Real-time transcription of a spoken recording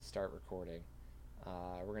start recording.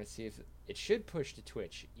 We're going to see if it should push to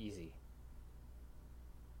Twitch easy.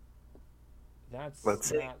 That's Let's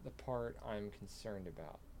see. not the part I'm concerned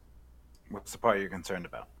about. What's the part you're concerned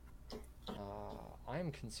about?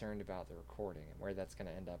 I'm concerned about the recording and where that's going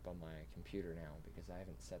to end up on my computer now because I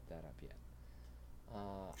haven't set that up yet.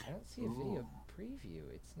 I don't see a video preview.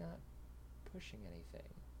 It's not pushing anything.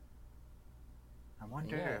 I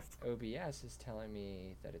wonder if OBS is telling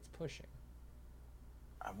me that it's pushing.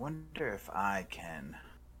 I wonder if I can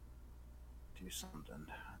do something.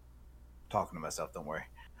 Talking to myself, don't worry.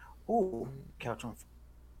 Ooh, Couch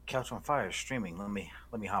on Fire is streaming. Let me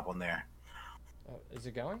hop on there. Is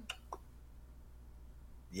it going?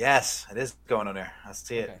 Yes, it is going on there. I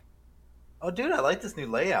see it. Oh, dude, I like this new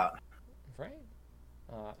layout. Right?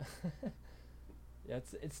 Yeah,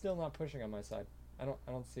 it's still not pushing on my side. I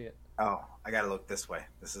don't see it. Oh, I gotta look this way.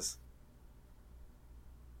 This is.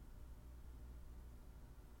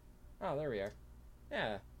 Oh, there we are.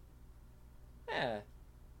 Yeah. Yeah.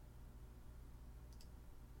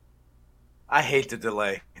 I hate the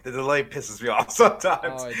delay. The delay pisses me off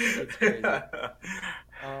sometimes. Oh, it's crazy.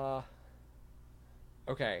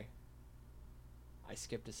 Okay. I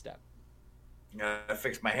skipped a step. I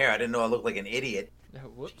fixed my hair. I didn't know I looked like an idiot.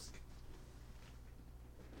 Whoops.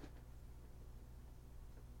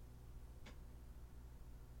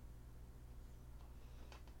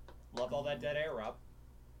 Love all that dead air, Rob.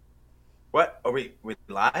 What? Are we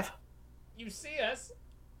live? You see us?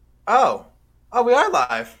 Oh, we are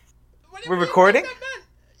live. We're recording?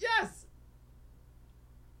 Yes.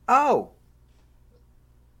 Oh.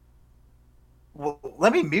 Well,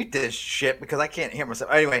 let me mute this shit because I can't hear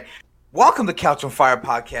myself. Anyway, welcome to Couch on Fire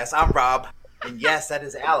podcast. I'm Rob, and yes, that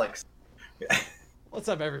is Alex. What's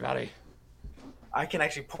up, everybody? I can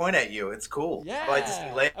actually point at you. It's cool. Yeah. I like this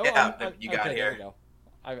new layout that you got here. here. There we go.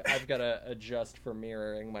 I've got to adjust for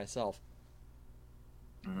mirroring myself.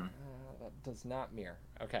 Mm-hmm. That does not mirror.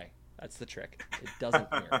 Okay, that's the trick. It doesn't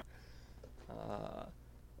mirror.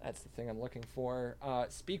 That's the thing I'm looking for.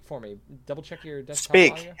 Speak for me. Double check your desktop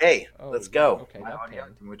Speak. audio. Hey, let's go. Okay, My audio.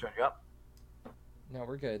 Can we turn you up? No,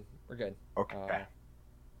 we're good. We're good. Okay.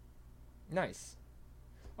 Nice.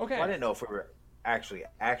 Okay. Well, I didn't know if we were actually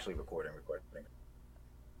recording.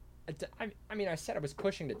 I mean, I said I was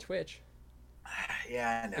pushing to Twitch.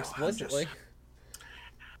 Yeah, I know. Explicitly.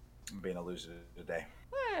 I'm being a loser today.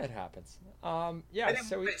 It happens. Yeah.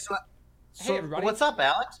 So hey, everybody. What's up,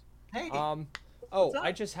 Alex? Hey.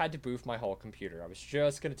 I just had to boof my whole computer. I was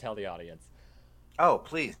just gonna tell the audience. Oh,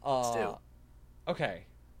 please do. Okay.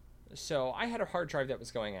 So I had a hard drive that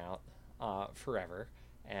was going out forever,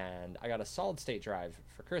 and I got a solid state drive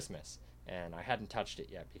for Christmas, and I hadn't touched it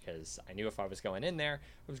yet because I knew if I was going in there,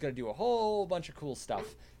 I was gonna do a whole bunch of cool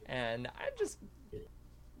stuff, and I just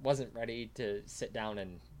wasn't ready to sit down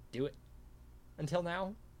and do it until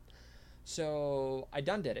now. So I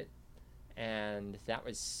done did it, and that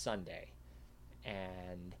was Sunday.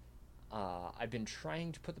 And I've been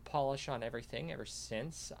trying to put the polish on everything ever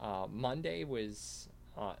since. Monday was...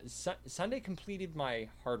 Sunday completed my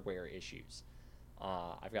hardware issues.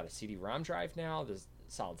 I've got a CD-ROM drive now. The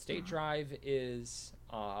solid-state drive is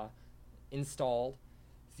installed.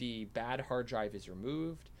 The bad hard drive is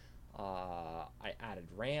removed. I added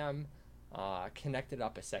RAM. Connected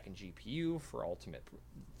up a second GPU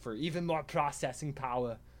for even more processing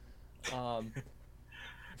power.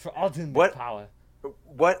 For ultimate power.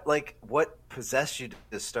 What possessed you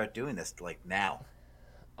to start doing this now?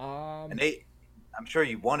 I'm sure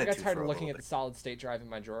you wanted to. I got tired of looking at the solid state drive in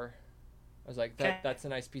my drawer. I was like, that's a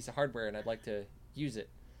nice piece of hardware, and I'd like to use it.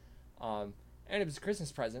 And it was a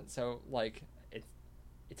Christmas present, so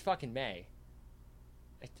it's fucking May.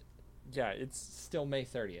 It's still May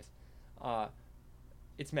 30th.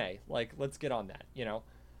 It's May. Let's get on that,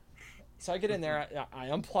 So I get in there, I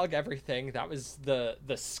unplug everything. That was the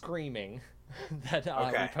screaming that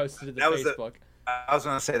we posted to the Facebook. I was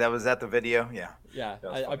going to say, that was at the video? Yeah. Yeah,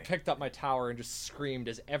 I picked up my tower and just screamed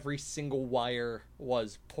as every single wire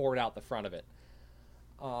was poured out the front of it.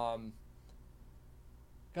 Got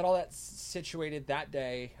all that situated that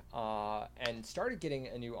day and started getting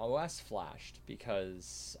a new OS flashed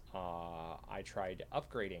because I tried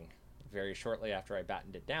upgrading very shortly after I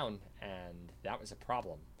battened it down, and that was a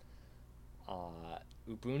problem.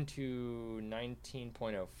 Ubuntu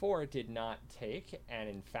 19.04 did not take and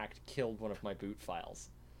in fact killed one of my boot files.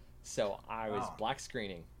 So I was black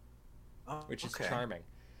screening, which is charming.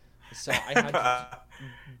 So I had to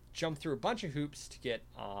jump through a bunch of hoops to get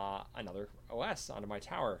another OS onto my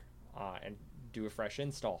tower and do a fresh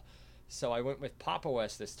install. So I went with Pop!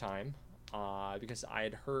 OS this time because I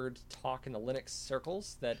had heard talk in the Linux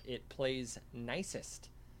circles that it plays nicest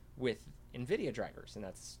with NVIDIA drivers, and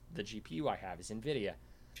that's the GPU I have is NVIDIA.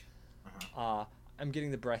 I'm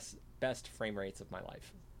getting the best frame rates of my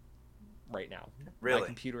life right now. Really? My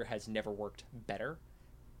computer has never worked better,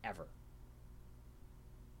 ever.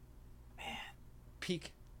 Man.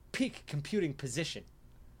 Peak computing position.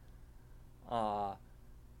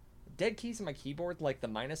 Dead keys in my keyboard, like the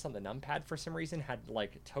minus on the numpad for some reason had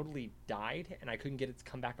like totally died, and I couldn't get it to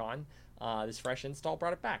come back on. This fresh install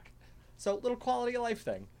brought it back. So little quality of life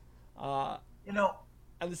thing. You know,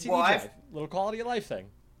 And the CD drive, little quality of life thing.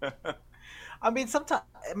 I mean, sometimes,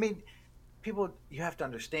 people, you have to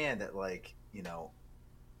understand that, like, you know,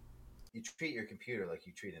 you treat your computer like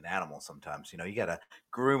you treat an animal sometimes. You know, you got to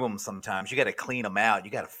groom them sometimes. You got to clean them out.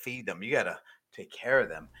 You got to feed them. You got to take care of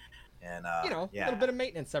them. And, A little bit of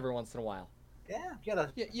maintenance every once in a while. Yeah, you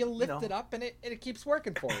got to. You lift it up and it keeps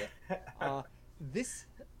working for you.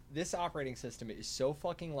 This operating system is so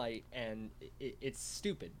fucking light, and it's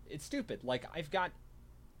stupid. It's stupid. Like, I've got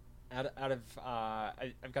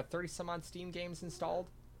I've got 30 some odd Steam games installed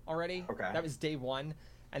already. Okay. That was day one,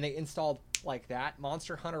 and they installed like that.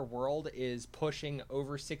 Monster Hunter World is pushing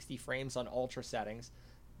over 60 frames on ultra settings.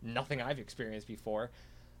 Nothing I've experienced before.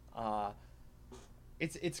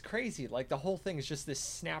 It's crazy. Like, the whole thing is just this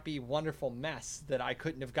snappy, wonderful mess that I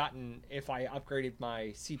couldn't have gotten if I upgraded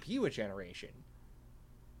my CPU a generation.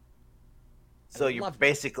 So you're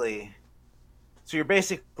basically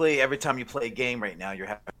every time you play a game right now, you're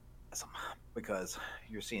having because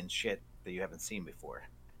you're seeing shit that you haven't seen before.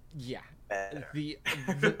 Yeah, Better.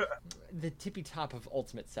 the tippy top of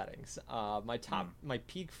ultimate settings. My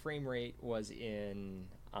peak frame rate was in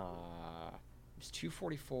it was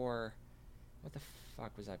 244. What the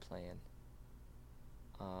fuck was I playing?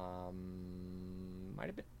 Might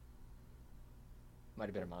have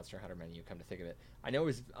been a Monster Hunter menu. Come to think of it, I know it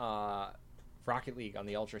was Rocket League on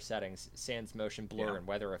the ultra settings, sans motion blur and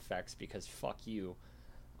weather effects, because fuck you.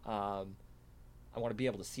 I want to be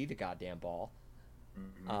able to see the goddamn ball.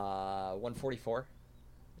 144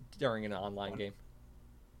 during an online game.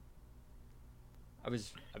 I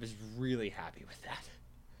was really happy with that.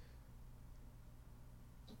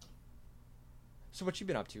 So what you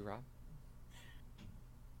been up to, Rob?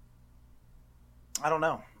 I don't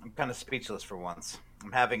know. I'm kind of speechless for once.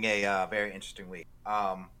 I'm having a very interesting week.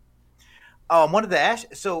 I wanted to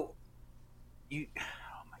ask. So, you.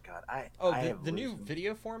 Oh my god! The new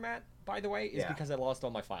video format, by the way, is because I lost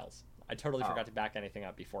all my files. I totally forgot to back anything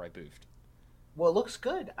up before I boofed. Well, it looks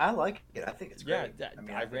good. I like it. I think it's great. Yeah,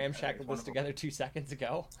 I ramshacked this together 2 seconds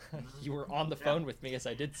ago. You were on the phone with me as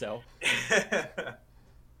I did so.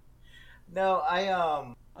 No,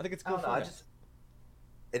 I think it's cool.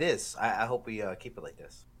 It is. I hope we keep it like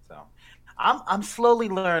this. So, I'm slowly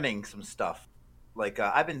learning some stuff. Like,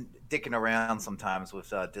 I've been dicking around sometimes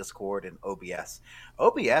with Discord and OBS.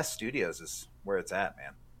 OBS Studios is where it's at,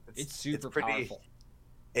 man. It's super powerful.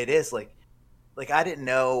 It is. Like I didn't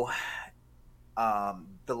know.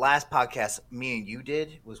 The last podcast me and you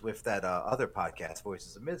did was with that other podcast,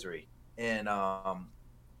 Voices of Misery, and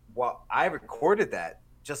well, I recorded that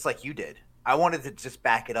just like you did. I wanted to just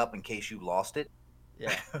back it up in case you lost it.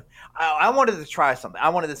 Yeah. I wanted to try something. I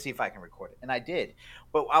wanted to see if I can record it, and I did.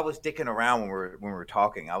 But I was dicking around when we were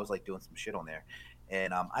talking. I was like doing some shit on there,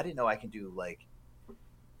 and I didn't know I can do like.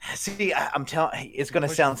 See, I'm telling. It's gonna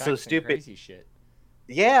sound so stupid. Crazy shit.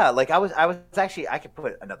 Yeah, like I was actually, I could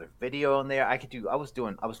put another video on there. I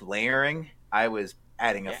was layering. I was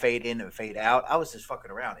adding a fade in and fade out. I was just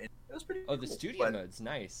fucking around. It was pretty cool. The studio mode's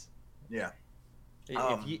nice. Yeah.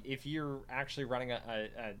 If you're actually running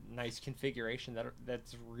a nice configuration,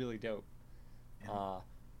 that's really dope. Yeah.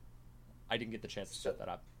 I didn't get the chance to set that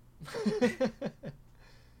up.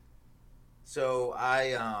 So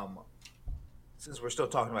since we're still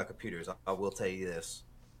talking about computers, I will tell you this.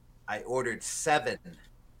 I ordered 7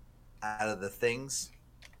 out of the things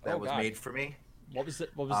that was made for me. What was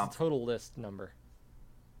the total list number?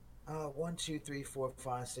 1, 2, 3, 4,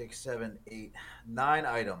 5, 6, 7, 8, 9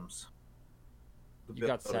 items. You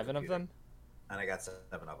got 7 of them? And I got 7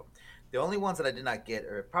 of them. The only ones that I did not get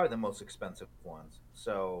are probably the most expensive ones.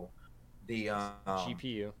 So the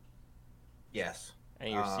GPU. Yes.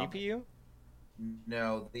 And your CPU?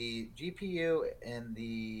 No, the GPU and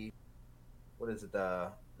the what is it?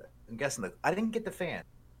 I'm guessing I didn't get the fan.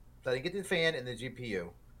 So I didn't get the fan and the GPU,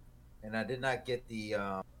 and I did not get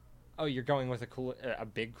the. Oh, you're going with a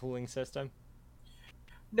big cooling system?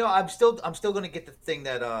 No, I'm still going to get the thing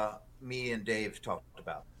that me and Dave talked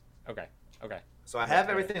about. Okay. So I have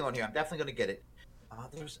everything on here. I'm definitely going to get it.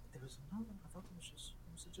 There was another one. I thought was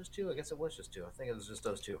it just 2? I guess it was just 2. I think it was just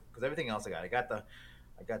those 2 because everything else I got. I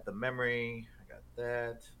got the memory. I got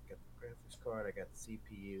that. I got the graphics card. I got the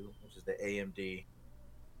CPU, which is the AMD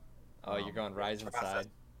Oh, you're going Ryzen processor. side.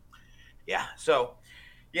 Yeah. So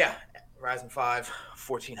yeah, Ryzen 5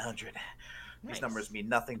 1400. These numbers Nice. mean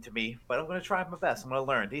nothing to me, but I'm going to try my best. I'm going to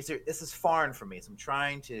learn. This is foreign for me, so I'm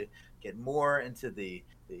trying to get more into the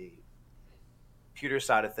computer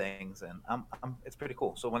side of things, and I'm it's pretty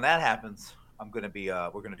cool. So when that happens, I'm going to be we're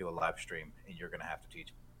going to do a live stream, and you're going to have to teach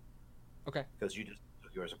me Okay. because you just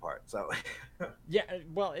took yours apart. So Yeah.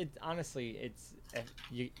 Well, it honestly, it's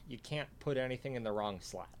you can't put anything in the wrong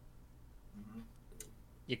slot. Mhm.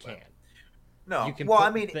 You Well, can't. You no, can well, I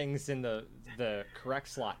put mean, things in the correct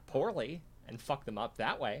slot poorly and fuck them up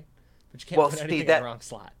that way, but you can't well, put see anything in the that wrong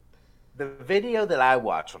slot. the video that I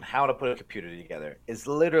watch on how to put a computer together is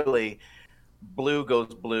literally blue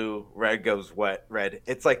goes blue, red goes wet, red.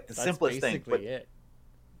 It's like the That's simplest thing, but basically it.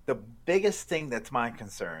 the biggest thing that's my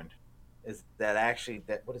concern is that actually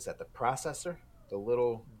that what is that the processor, the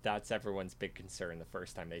little That's everyone's big concern the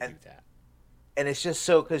first time they and do that. and it's just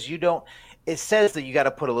so because you don't. It says that you got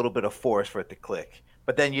to put a little bit of force for it to click,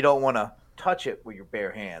 but then you don't want to touch it with your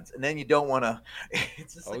bare hands, and then you don't want to.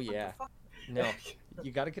 It's just Oh like what the yeah. fuck. No,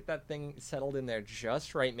 you got to get that thing settled in there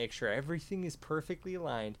just right. Make sure everything is perfectly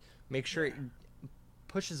aligned. Make sure Yeah, it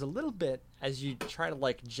pushes a little bit as you try to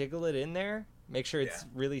like jiggle it in there. Make sure yeah. it's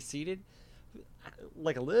really seated,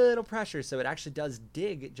 like a little pressure, so it actually does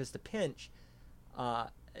dig just a pinch, uh,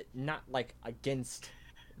 not like against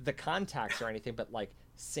the contacts or anything, but like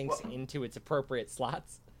sinks Well, into its appropriate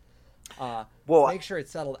slots. Uh, well, Make sure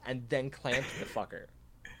it's settled and then clamp the fucker.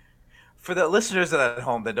 for the listeners at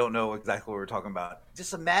home that don't know exactly what we're talking about,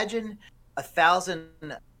 just imagine 1,000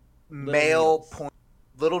 Little male needles. point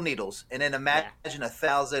little needles, and then Yeah. imagine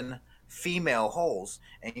 1,000 female holes,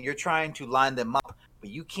 and you're trying to line them up, but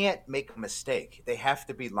you can't make a mistake. They have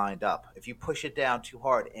to be lined up. If you push it down too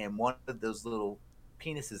hard, and one of those little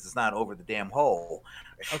penises is not over the damn hole,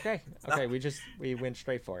 Okay. it's Okay. not. We went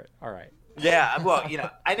straight for it. All right. Yeah, well,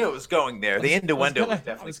 I knew it was going there. The innuendo was I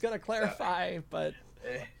definitely. was gonna clarify, but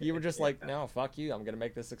you were just Yeah. like, no, fuck you. I'm gonna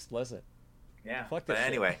make this explicit. Yeah, Fuck but this shit.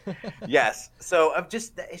 anyway, yes. So I'm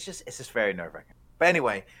just it's just very nerve wracking. But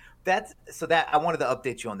anyway, that's so that I wanted to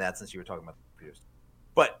update you on that since you were talking about the computers.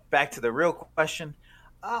 But back to the real question,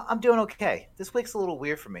 I'm doing okay. This week's a little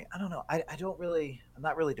weird for me. I don't know. I don't really. I'm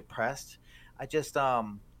not really depressed. I just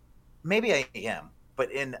maybe I am.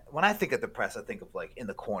 But in when I think of depressed, I think of like in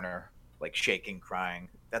the corner, like shaking, crying.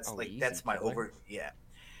 That's Oh, like easy, that's my killer. over. Yeah.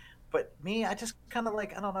 But me, I just kind of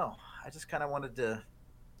like I don't know. I just kind of wanted to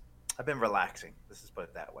I've been relaxing. Let's just put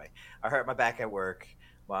it that way. I hurt my back at work.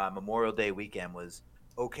 My Memorial Day weekend was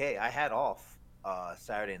okay. I had off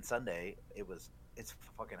Saturday and Sunday. It's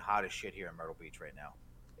fucking hot as shit here in Myrtle Beach right now.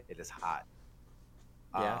 It is hot.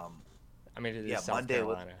 Yeah. Um, I mean, it is yeah, South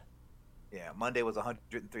Carolina. Monday was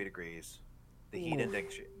 103 degrees. The heat Oof.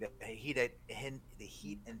 index the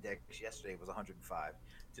heat index yesterday was 105.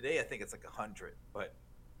 Today I think it's like 100, but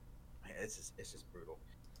man, it's just brutal.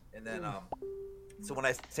 And then Oof. so when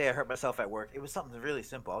I say I hurt myself at work, it was something really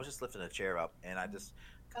simple. I was just lifting a chair up and I just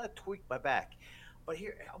kind of tweaked my back. But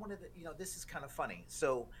here, I wanted to, this is kind of funny.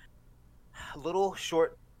 So, a little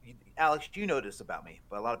short, Alex, you know this about me,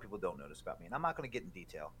 but a lot of people don't know this about me. And I'm not going to get in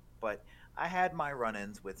detail, but I had my run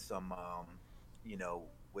ins with some, you know,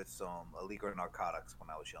 with some illegal narcotics when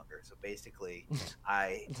I was younger. So basically,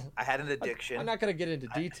 I had an I'm addiction. not gonna get into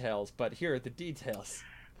I, details, but here are the details.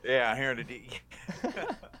 yeah, here in the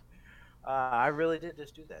I really did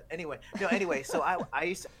just do that. Anyway, no. Anyway, so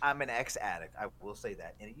I'm an ex addict. I will say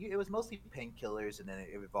that, and it was mostly painkillers, and then it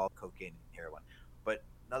evolved cocaine and heroin. But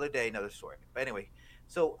another day, another story. But anyway,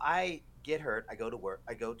 so I get hurt. I go to work.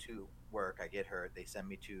 I go to work. I get hurt. They send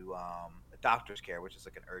me to a doctor's care, which is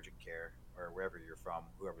like an urgent care or wherever you're from,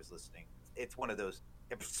 whoever's listening. It's one of those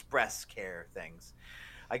express care things.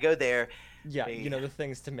 I go there. Yeah, you They know the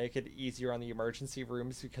things to make it easier on the emergency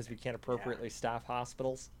rooms because we can't yeah, appropriately staff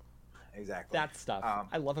hospitals. exactly. That stuff. Um,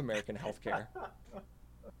 I love American healthcare.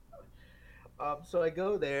 So I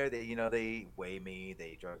go there. They weigh me,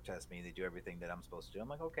 they drug test me, they do everything that I'm supposed to do. I'm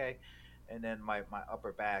like, okay. And then my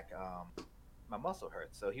upper back, my muscle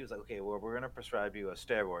hurts. So he was like, okay, well, we're gonna prescribe you a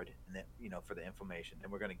steroid, and then for the inflammation,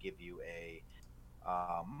 and we're gonna give you a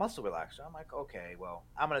muscle relaxer. I'm like, okay, well,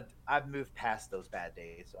 I've moved past those bad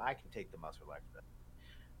days, so I can take the muscle relaxer.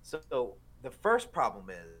 So the first problem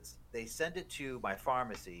is they send it to my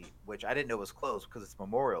pharmacy, which I didn't know was closed because it's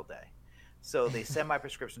Memorial Day. So they send my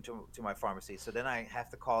prescription to my pharmacy. So then I have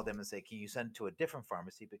to call them and say, can you send it to a different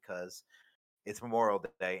pharmacy because it's Memorial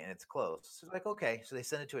Day and it's closed. So like, okay. So they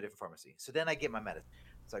send it to a different pharmacy. So then I get my medicine.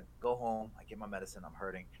 So I go home, I get my medicine, I'm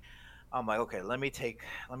hurting. I'm like, okay, let me,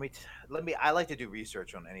 let me. I like to do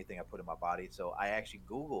research on anything I put in my body, so I actually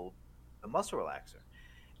Googled the muscle relaxer,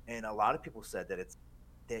 and a lot of people said that it's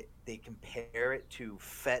that they compare it to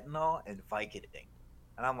fentanyl and Vicodin,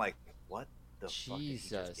 and I'm like, what the fuck did he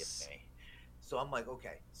just give Jesus. me? So I'm like,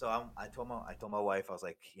 okay. So I told my wife, I was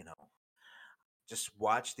like, just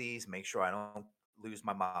watch these, make sure I don't lose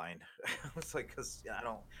my mind. It's like because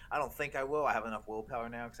I don't think I will. I have enough willpower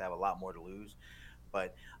now because I have a lot more to lose.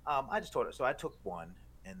 But I just told her. So I took one,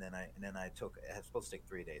 and then I took. I was supposed to take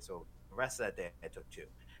 3 days. So the rest of that day, I took two.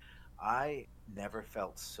 I never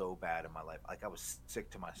felt so bad in my life. Like I was sick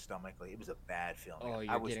to my stomach. Like it was a bad feeling. Like Oh, I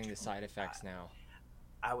you're was getting the too. side effects now.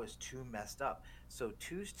 I was too messed up. So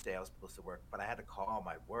Tuesday I was supposed to work, but I had to call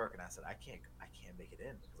my work and I said I can't make it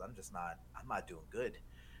in because I'm not doing good.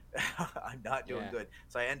 I'm not doing Yeah. good.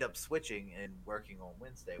 So I end up switching and working on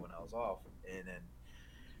Wednesday when I was off, and then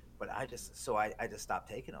but I just stopped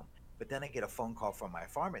taking them. But then I get a phone call from my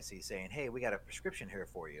pharmacy saying, "Hey, we got a prescription here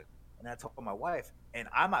for you." And I told my wife, and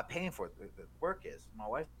I'm not paying for it. The work is. My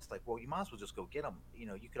wife's like, "Well, you might as well just go get them.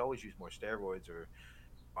 You could always use more steroids or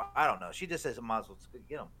I don't know." She just says, "I might as well just go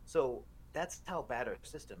get them." So that's how bad our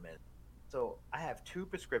system is. So I have two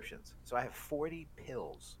prescriptions. So I have 40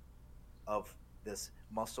 pills of this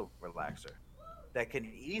muscle relaxer that can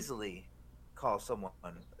easily cause someone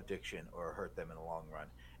addiction or hurt them in the long run.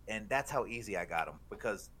 And that's how easy I got them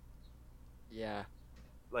because Yeah.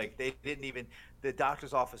 like they didn't even the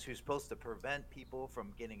doctor's office who's supposed to prevent people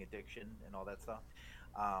from getting addiction and all that stuff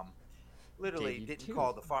um, Gave literally you didn't two.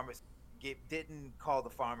 call the pharmacy didn't call the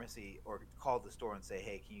pharmacy or call the store and say,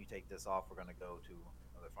 hey, can you take this off, we're going to go to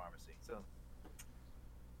another pharmacy. So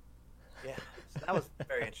yeah, so that was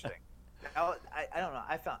very interesting. I don't know.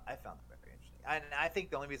 I found it very interesting, and I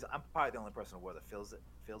think the only reason I'm probably the only person in the world that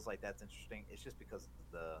feels like that's interesting. It's just because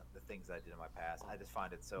of the things I did in my past. I just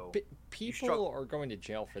find it so you People struck. are going to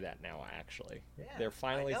jail for that now, actually. Yeah, They're I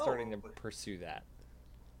finally starting know. to pursue that.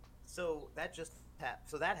 So that just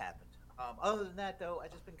so that happened. Other than that, though, I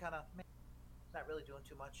just been kind of not really doing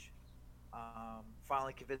too much.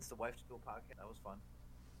 Finally convinced the wife to do a podcast. That was fun.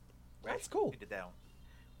 That's We cool. did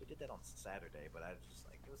that on Saturday, but I was just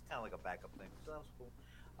like it was kind of like a backup thing, so that was cool.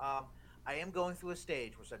 Um, I am going through a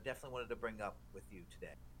stage which I definitely wanted to bring up with you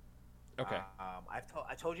today. Okay.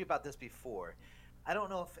 I told you about this before. I don't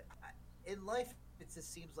know if in life it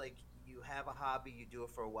just seems like you have a hobby, you do it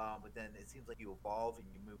for a while, but then it seems like you evolve and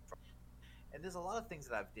you move from. And there's a lot of things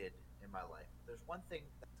that I've did in my life. There's one thing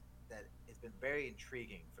that has been very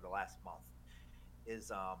intriguing for the last month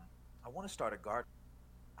is I want to start a garden.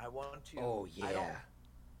 I want to. Oh, yeah.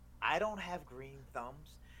 I don't have green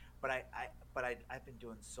thumbs, I've been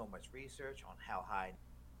doing so much research on how high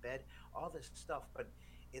bed, all this stuff, but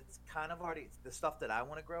it's kind of already the stuff that I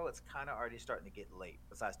want to grow. It's kind of already starting to get late.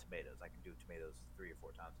 Besides tomatoes, I can do tomatoes 3 or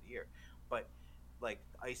 4 times a year, but like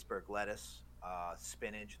iceberg lettuce,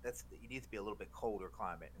 spinach, that's you need to be a little bit colder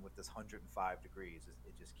climate, and with this 105 degrees,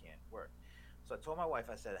 it just can't work. So I told my wife,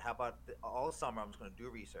 I said, "How about all summer? I'm just going to do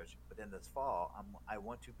research, but then this fall, I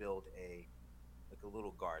want to build a like a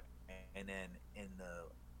little garden, and then in the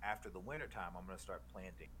after the winter time, I'm going to start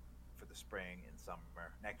planting for the spring and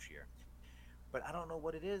summer next year." But I don't know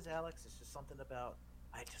what it is, Alex. It's just something about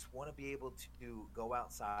I just want to be able to go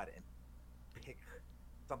outside and pick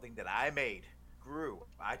something that I made, grew,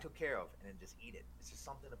 I took care of, and then just eat it. It's just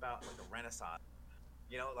something about like a renaissance,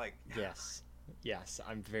 like Yes. Yes,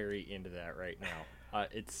 I'm very into that right now.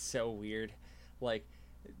 It's so weird. Like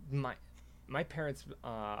my my parents,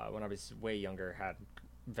 when I was way younger, had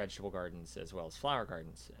vegetable gardens as well as flower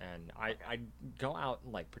gardens, and okay. I'd go out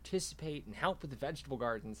and like participate and help with the vegetable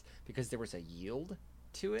gardens because there was a yield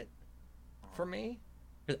to it for Uh-huh. me.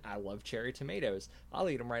 I love cherry tomatoes. I'll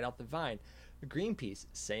eat them right out the vine. Green peas,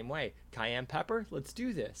 same way. Cayenne pepper, let's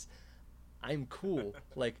do this. I'm cool.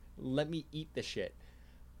 Like, let me eat the shit.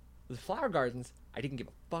 The flower gardens, I didn't give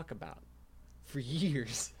a fuck about for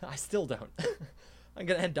years. I still don't. I'm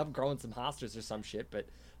gonna end up growing some hostas or some shit, but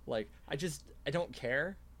like, I don't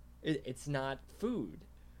care. It's not food.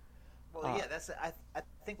 Well, Uh, yeah, I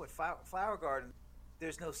think with flower garden,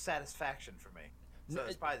 there's no satisfaction for me. So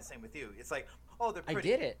it's probably the same with you. It's like, oh, they're I pretty.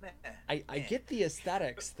 get it. Meh, I meh. get the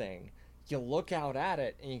aesthetics thing. You look out at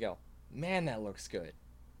it and you go, man, that looks good.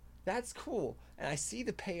 That's cool. And I see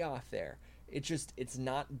the payoff there. It's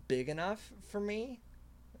not big enough for me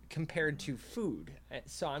compared Mhm. to food.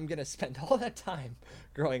 So I'm going to spend all that time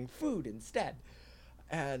growing food instead.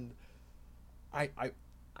 And I, I,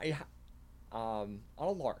 I, on a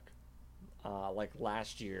lark, like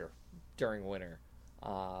last year during winter, it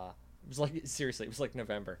was like, seriously, it was like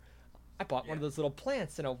November. I bought one Yeah. of those little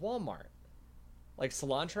plants in a Walmart, like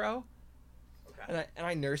cilantro. Okay. and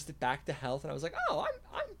I nursed it back to health, and I was like, oh,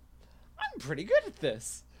 I'm pretty good at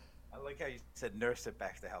this. I like how you said nurse it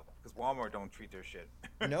back to health because Walmart don't treat their shit.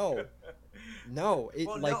 No, no,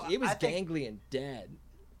 Well, like no, it was I think gangly and dead,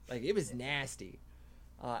 like it was nasty.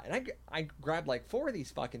 And I grabbed like 4 of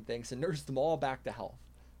these fucking things and nursed them all back to health.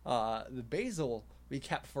 The basil we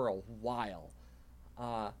kept for a while,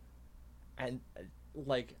 and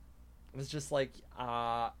like it was just like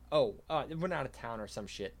it went out of town or some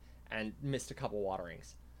shit and missed a couple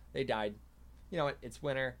waterings. They died. You know what? It's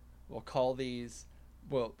winter. We'll call these.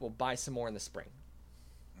 We'll buy some more in the spring.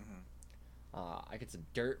 Mhm. I get some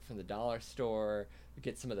dirt from the dollar store.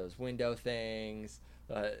 Get some of those window things.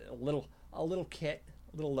 A little kit,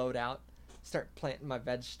 a little loadout. Start planting my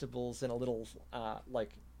vegetables in a little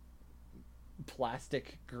like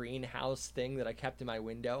plastic greenhouse thing that I kept in my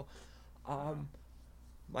window.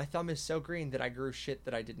 My thumb is so green that I grew shit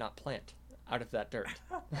that I did not plant out of that dirt.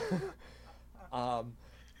 um,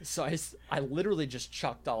 so I literally just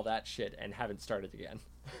chucked all that shit and haven't started again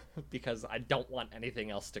because I don't want anything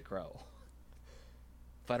else to grow.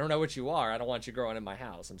 If I don't know what you are, I don't want you growing in my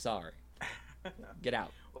house. I'm sorry. Get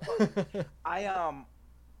out. I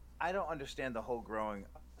I don't understand the whole growing.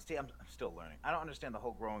 See, I'm still learning. I don't understand the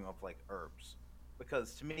whole growing of like herbs,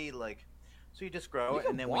 because to me, like, so you just grow You it, and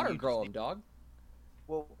can then water when you grow just them, dog.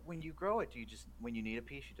 well, when you grow it, do you just when you need a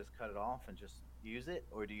piece, you just cut it off and just use it,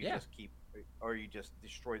 or do you Yeah. just keep, or you just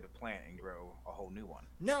destroy the plant and grow a whole new one?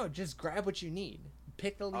 No, just grab what you need.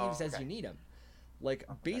 Pick the leaves Oh, as okay, you need them. Like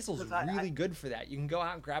okay. basil's Because I really good for that. You can go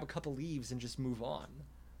out and grab a couple leaves and just move on.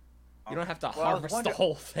 You don't okay. have to Well, I was harvest the wondering.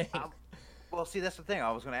 whole thing. Well, see, that's the thing.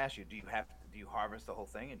 I was going to ask you. Do you harvest the whole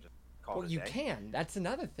thing and just call Well, it a you day? can. That's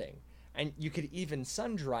another thing. And you could even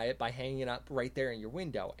sun dry it by hanging it up right there in your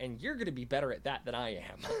window. And you're going to be better at that than I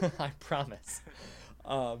am. I promise.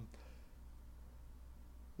 Um,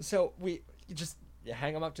 so you just you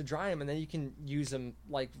hang them up to dry them, and then you can use them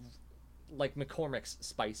like McCormick's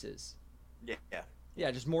spices. Yeah, yeah.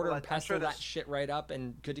 Yeah, just mortar Well, and I'm pestle sure that that's shit right up,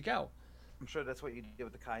 and good to go. I'm sure that's what you did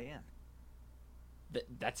with the cayenne.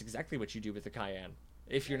 That's exactly what you do with the cayenne.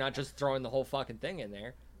 If you're not just throwing the whole fucking thing in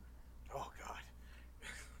there. Oh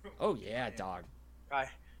God. Oh yeah, Cayenne. dog. Cay-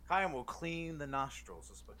 Cayenne will clean the nostrils.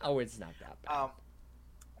 Is what Oh, it's not that bad. Um,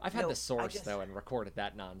 I've had no, the I source just, though and recorded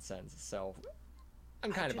that nonsense, so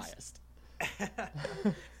I'm I kind of just, biased.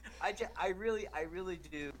 I really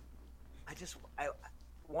do. I just, I,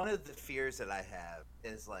 one of the fears that I have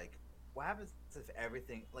is like, what happens if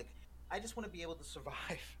everything, like, I just want to be able to survive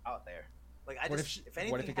out there. Like, What if if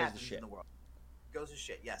what if anything it goes to happens in shit? the world, goes to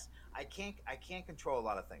shit. Yes, I can't control a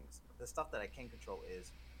lot of things. The stuff that I can control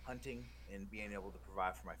is hunting and being able to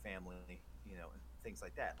provide for my family, and things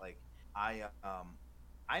like that. Like, I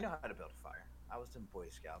know how to build a fire. I was in Boy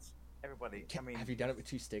Scouts. Everybody, I mean, Have you done it with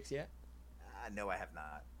 2 sticks yet? no, I have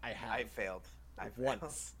not. I I have failed. I failed.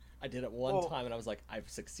 once. I did it one Well, time, and I was like, I've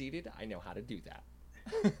succeeded. I know how to do that.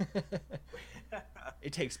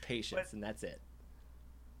 It takes but patience, and that's it.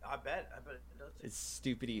 I bet it does. It's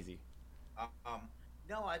stupid easy. Um,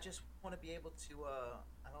 no, I just want to be able to.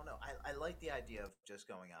 I don't know. I like the idea of just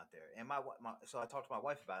going out there. And so I talked to my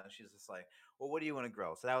wife about it. And she's just like, "Well, what do you want to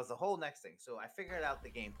grow?" So that was the whole next thing. So I figured out the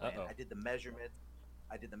game Uh plan. oh. I did the measurements.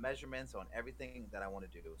 I did the measurements on everything that I want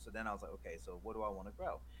to do. So then I was like, okay, so what do I want to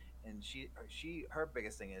grow? And her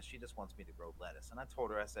biggest thing is she just wants me to grow lettuce. And I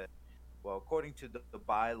told her, I said, well, according to the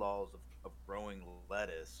bylaws of growing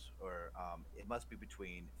lettuce, or it must be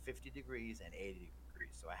between 50 degrees and 80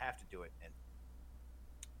 degrees. So I have to do it. And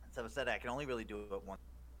so I said I can only really do it once.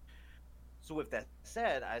 So with that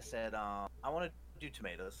said, I said I want to do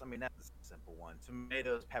tomatoes. I mean, that's a simple one.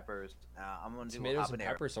 Tomatoes, peppers. I'm going to do a Tomatoes and habanero.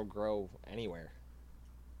 peppers will grow anywhere.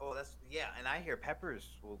 Oh, that's yeah. And I hear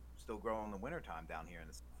peppers will still grow in the wintertime down here in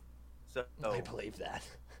the south. I So believe that.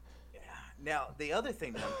 yeah. Now the other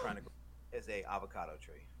thing that I'm trying to grow is a avocado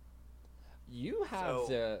tree. You have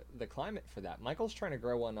So the climate for that. Michael's trying to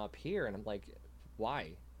grow one up here, and I'm like,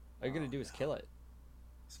 why? All you're gonna oh do is kill no. it.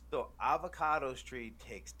 So avocado tree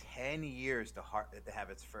takes 10 years to have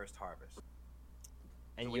its first harvest. So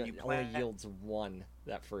And when you you it only plant, yields one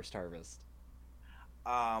that first harvest.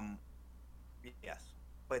 um, yes,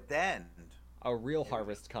 but then A real it,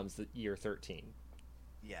 harvest comes at year 13.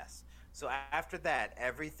 yes. So after that,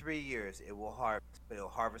 every 3 years it will harvest, but it'll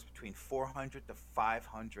harvest between 400 to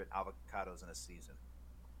 500 avocados in a season.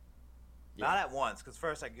 Yeah. Not at once, because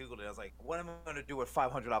first I googled it. I was like, "What am I going to do with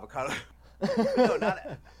 500 avocados?" But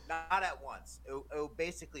no, not at once. It'll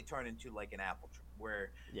basically turn into like an apple tree,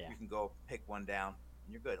 where Yeah. you can go pick one down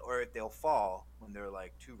and you're good. Or they'll fall when they're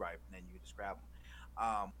like too ripe, and then you just grab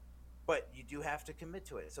them. But you do have to commit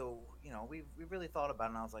to it. So we really thought about it,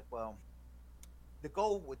 and I was like, well, the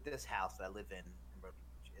goal with this house that I live in Myrtle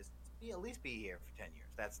Beach is to be, at least be here for 10 years.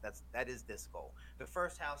 That is this goal. The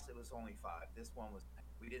first house it was only 5. This one was 10.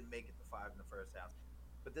 We didn't make it to 5 in the first house,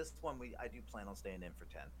 but this one I do plan on staying in for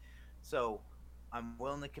 10. So I'm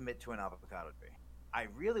willing to commit to an avocado tree. I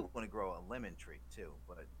really want to grow a lemon tree too,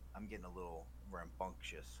 but I'm getting a little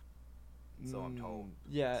rambunctious, so I'm told.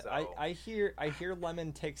 Yeah, So I hear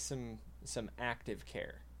lemon takes some active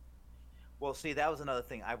care. well, see, that was another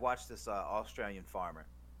thing. I watched this Australian farmer,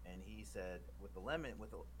 and he said with the lemon,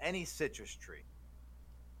 any citrus tree,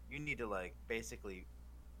 you need to like basically,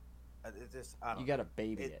 it's just I You don't know. gotta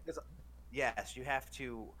baby It, it. it's, yes, you have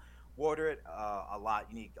to water it a lot.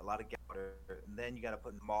 You need a lot of water, and then you got to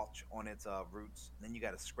put mulch on its roots, and then you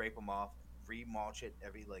got to scrape them off, remulch it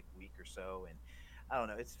every like week or so, and I don't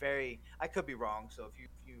know. It's very. I could be wrong, so if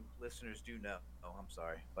you listeners do know, I'm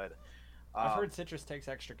sorry, but I've heard um, citrus takes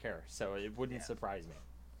extra care, so it wouldn't yeah, surprise me.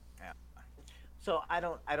 yeah. So I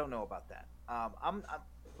don't know about that.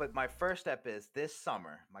 But my first step is this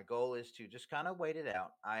summer. My goal is to just kind of wait it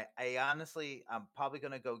out. I honestly, I'm probably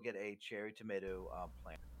gonna go get a cherry tomato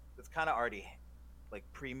plant. It's kind of already like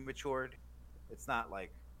prematured. It's not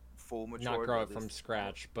like full Not matured, grow but it at from least kind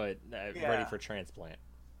of scratch, but ready yeah, for transplant.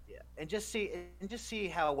 yeah, and just see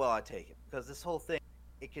how well I take it because this whole thing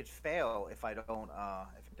it could fail if I don't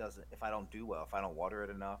if I don't do well if I don't water it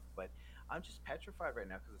enough. But I'm just petrified right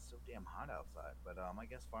now because it's so damn hot outside. But I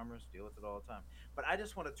guess farmers deal with it all the time. But I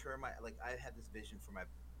just want to turn my like I had this vision for my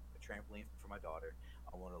a trampoline for my daughter.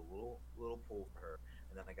 I want a little pool for her,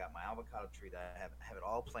 and then I got my avocado tree that I have it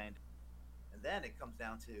all planned. And then it comes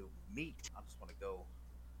down to meat. I just want to go.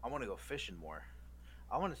 I want to go fishing more.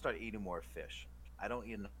 I want to start eating more fish. I don't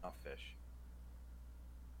eat enough fish.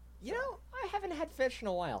 You So, know, I haven't had fish in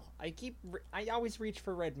a while. I always reach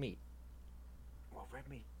for red meat, well, red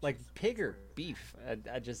meat like is good pig or for. beef.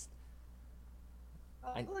 I just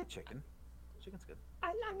I I, like chicken. Chicken's good.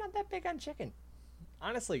 I'm not that big on chicken.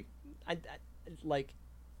 Honestly, I like,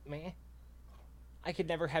 man, I could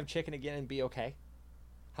never have chicken again and be okay.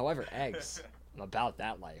 However, eggs, I'm about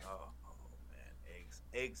that life. Oh man, eggs.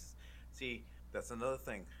 Eggs. See, that's another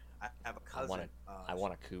thing. I have a I want cousin. to, I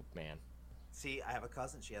want a coop, man. See, I have a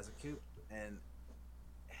cousin. She has a coop, and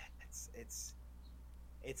it's it's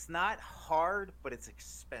it's not hard, but it's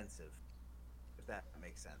expensive. If that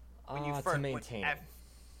makes sense. When you To first when maintain them.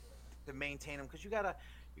 to maintain them, because you gotta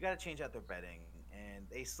change out their bedding, and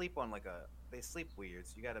they sleep on like a they sleep weird.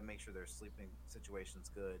 So you gotta make sure their sleeping situation's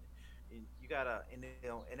good. You gotta and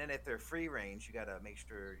then if they're free range, you gotta make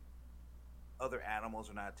sure other animals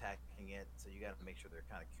are not attacking it. So you gotta make sure they're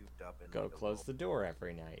kind of cooped up in Go like a close little the door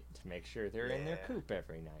every night to make sure they're in their yeah. coop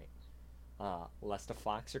every night. Lest a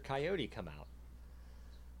fox or coyote come out.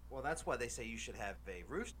 Well, that's why they say you should have a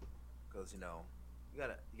rooster because you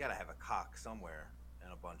gotta have a cock somewhere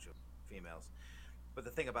and a bunch of females. But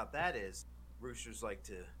the thing about that is roosters like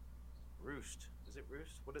to roost. Is it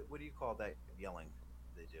roost? What do you call that yelling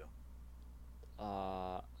they do?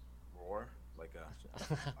 Uh, Roar like a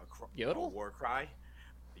Yodel? war cry,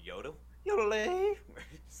 a yodel, yodelay.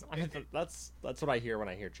 I mean, that's what I hear when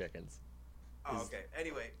I hear chickens. Oh, Is okay.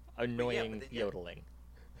 Anyway, but yeah, but annoying then yodeling.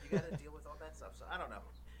 you got to deal with all that stuff. So I don't know.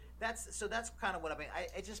 That's kind of what I mean.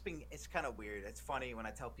 It's kind of weird. It's funny when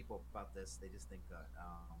I tell people about this, they just think it's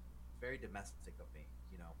very domestic of me,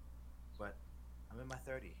 you know. But I'm in my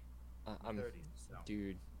 30, my I'm, 30s, so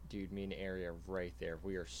dude, me and area right there.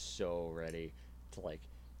 We are so ready to like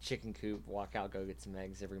chicken coop, walk out, go get some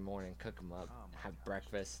eggs every morning, cook them up, oh my have gosh.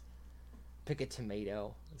 breakfast, pick a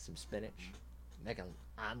tomato and some spinach, make an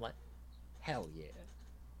omelet. Hell yeah!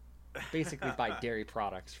 Basically, buy dairy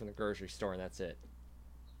products from the grocery store, and that's it.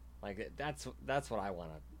 Like that's what I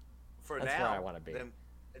want to. For That's where I now, want to be. then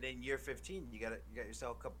and then year 15, you got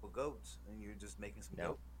yourself a couple of goats, and you're just making some No,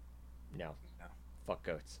 goat. no, No, fuck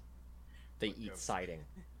goats. They fuck eat goats. siding.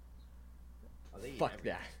 Oh, they eat Fuck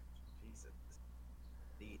that. everything. Jesus,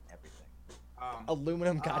 they eat everything. Um,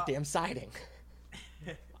 Aluminum uh, goddamn siding.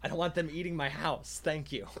 I don't want them eating my house.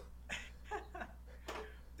 Thank you.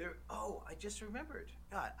 there. Oh, I just remembered.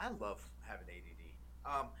 God, I love having ADD.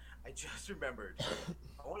 I just remembered.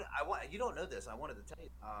 I want. You don't know this. I wanted to tell you.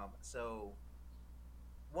 So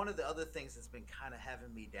one of the other things that's been kind of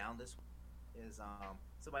having me down this week is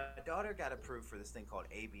So my daughter got approved for this thing called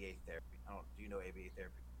ABA therapy. I don't. Do you know ABA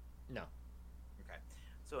therapy? No. Okay.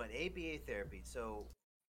 So an ABA therapy. So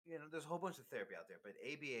there's a whole bunch of therapy out there, but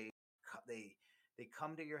ABA they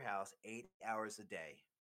come to your house 8 hours a day,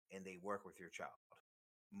 and they work with your child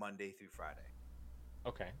Monday through Friday.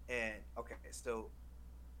 Okay. And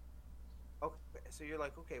so you're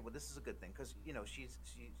like, okay, well, this is a good thing because she's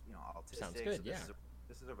Sounds autistic, so good. this Yeah.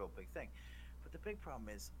 is a real big thing. But But the big problem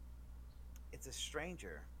is, it's a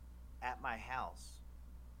stranger at my house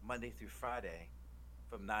Monday through Friday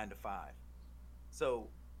from 9 to 5. So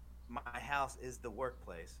my house is the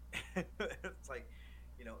workplace. It's like,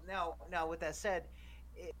 now with that said,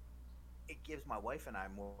 it it gives my wife and I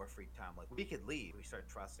more free time. Like we could leave, we start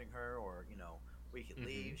trusting her, or we could Hmm.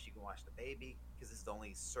 leave. She can watch the baby because this is the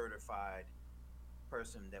only certified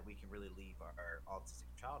person that we can really leave our autistic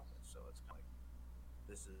child with. So it's kind of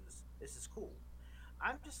like this is cool.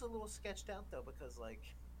 I'm just a little sketched out though because like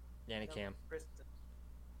Nanny cam. Kristen,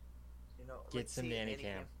 Get like some see nanny Annie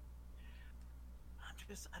cam. Kim.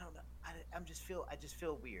 I don't know. I just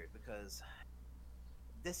feel weird because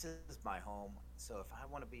this is my home. So if I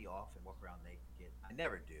want to be off and walk around naked, I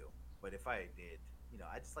never do. But if I did,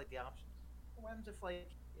 I just like the option. What happens if like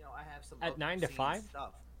I have some At 9 to 5. obscene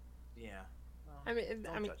stuff? Yeah. Well, I mean,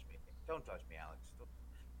 I don't mean, judge me. Don't judge me, Alex.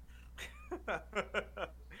 Are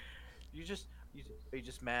you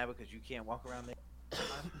just mad because you can't walk around naked all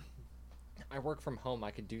the time? I work from home.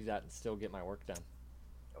 I could do that and still get my work done.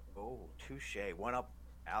 Oh, touche. One up.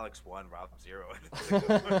 Alex one, Rob zero.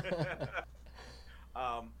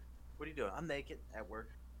 um, what are you doing? I'm naked at work.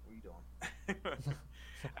 What are you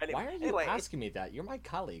doing? Why are you anyway, asking me that? You're my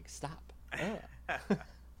colleague. Stop. Ugh.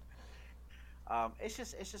 it's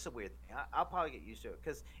just a weird thing. I'll probably get used to it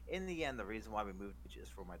because in the end, the reason why we moved is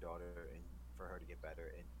for my daughter and for her to get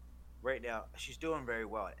better. And right now, she's doing very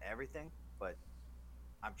well at everything, but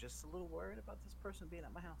I'm just a little worried about this person being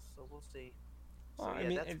at my house. So we'll see. Well, So I yeah,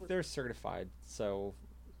 mean, that's what. they're certified, so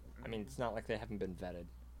I mean, Mhm. it's not like they haven't been vetted.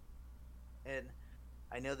 And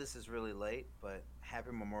I know this is really late, but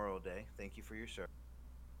happy Memorial Day. Thank you for your service.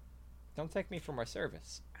 Don't take me for my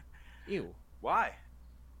service. Ew. Why?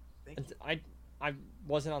 Thank And you. I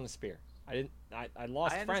wasn't on the spear. I didn't. I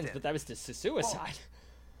lost I friends, understand. but that was to Well, suicide.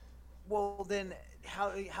 well, then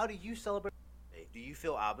how do you celebrate? Do you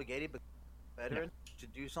feel obligated, but No. veteran, to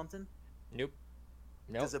do something? Nope.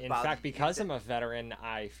 Nope. Does it In bother fact, you because that? I'm a veteran,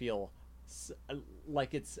 I feel s-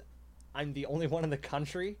 like I'm the only one in the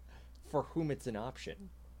country for whom it's an option.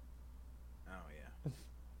 Oh yeah.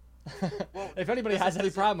 Well, If anybody does has it any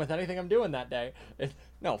does it? problem with anything I'm doing that day,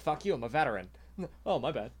 no, fuck you. I'm a veteran. Oh,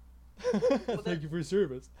 my bad. Well, Thank you for your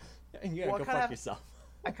service. Yeah, well, go fuck yourself.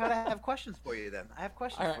 I kind of have questions for you then. I have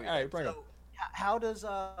questions for you All then. right, bring them. So, how does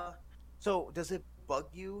so does it bug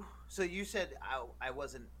you? So you said I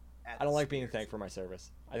wasn't I at the don't like being spears. thanked for my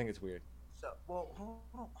service. I think it's weird. So, well,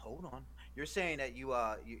 hold on. You're saying that you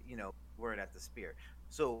weren't at the spear.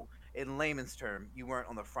 So, in layman's term, you weren't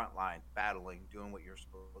on the front line battling, doing what you're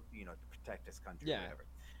supposed, to protect this country, Yeah, whatever.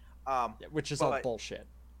 Um, yeah, which is all but bullshit.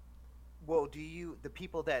 well, the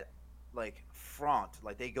people that like front,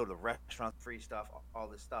 like they go to restaurants, free stuff, all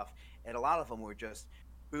this stuff, and a lot of them were just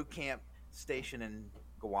boot camp station in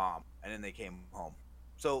Guam, and then they came home.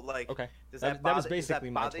 So, like, Okay, does that that was bother? Does basically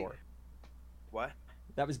that my bother you? tour. What?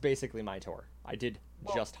 That was basically my tour. I did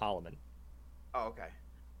Well, just Holloman. oh, okay.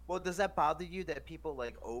 Well, does that bother you that people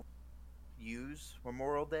like use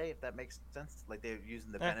Memorial Day, if that makes sense? Like they're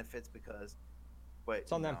using the Eh, benefits because, but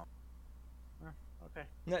it's on them. okay.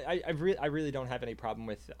 No, I really don't have any problem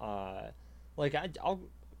with like I'll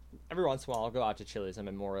every once in a while I'll go out to Chili's on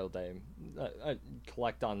Memorial Day,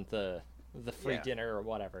 collect on the free Yeah. dinner or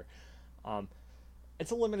whatever. Um,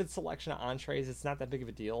 it's a limited selection of entrees. It's not that big of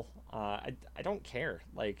a deal. I don't care.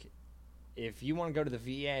 Like if you want to go to the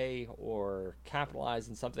VA or capitalize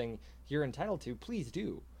on something you're entitled to, please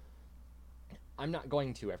do. I'm not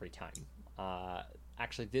going to every time. Uh,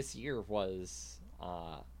 Actually, this year was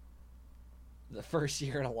the first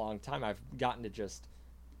year in a long time I've gotten to just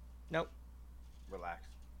nope, Relax.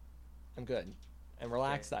 I'm good, and Okay.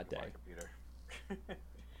 relax that You're my day. computer.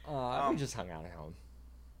 We um. just hung out at home,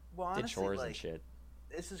 Well, did honestly, chores and like shit.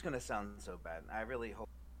 this is gonna sound so bad. I really hope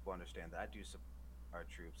people understand that I do support our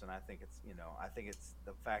troops, and I think it's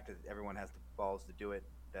the fact that everyone has the balls to do it.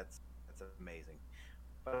 That's amazing.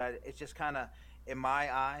 But it's just kind of, in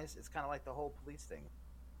my eyes, it's kind of like the whole police thing.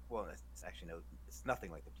 Well, it's actually no, it's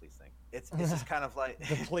nothing like the police thing. It's just kind of like,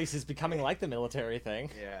 The police is becoming like the military thing,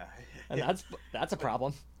 yeah, and that's a but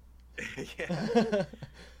problem. yeah,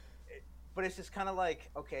 but it's just kind of like,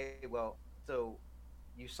 okay, well, so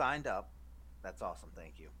you signed up. That's awesome.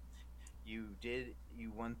 Thank you. You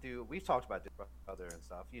went through. We've talked about this brother and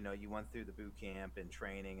stuff. You went through the boot camp and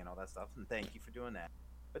training and all that stuff, and thank you for doing that.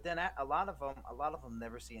 But then a lot of them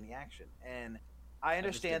never see any action, and I I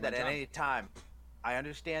just did understand my that at job.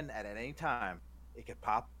 any time, it could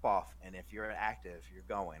pop off, and if you're active, you're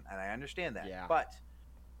going, and I understand that. Yeah. But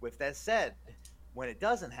with that said, when it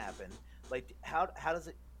doesn't happen, like how does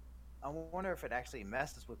it? I wonder if it actually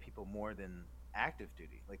messes with people more than active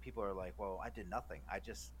duty. Like people are like, well, I did nothing. I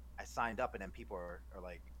signed up, and then people are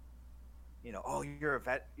like, oh, you're a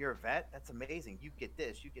vet. You're a vet. That's amazing. You get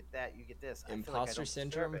this. You get that. You get this. I feel like I Imposter don't deserve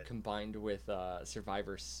syndrome it. combined with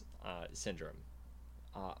survivor syndrome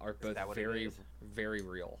are Is both that what it very, is? very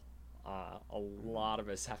real. A lot of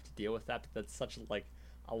us have to deal with that, but that's such like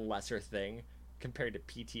a lesser thing compared to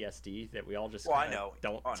PTSD that we all just Well, I kinda know.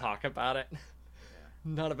 don't Oh, no. talk about it. Yeah.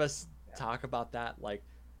 None of us Yeah. talk about that. Like,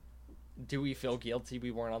 do we feel guilty we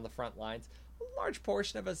weren't on the front lines? A large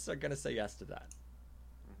portion of us are going to say yes to that.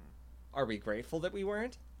 Are we grateful that we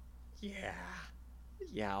weren't? Yeah.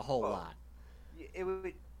 Yeah, a whole Well, lot. It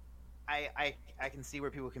would. I can see where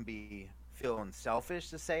people can be feeling selfish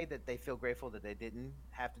to say that they feel grateful that they didn't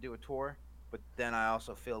have to do a tour, but then I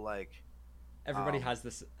also feel like Everybody um, has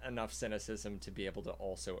this enough cynicism to be able to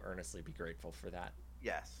also earnestly be grateful for that.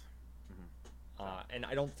 yes. And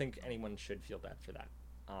I don't think anyone should feel bad for that.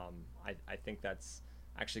 I think that's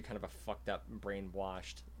actually kind of a fucked up,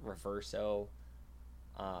 brainwashed reverso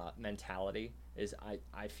mentality. Is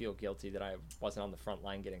I feel guilty that I wasn't on the front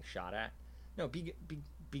line getting shot at. No, be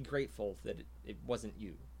grateful that it wasn't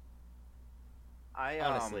you. I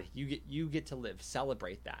Honestly, you get to live.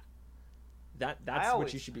 Celebrate that. That's I what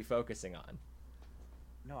always you should be focusing on.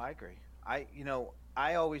 No, I agree.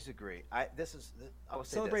 I always agree. I would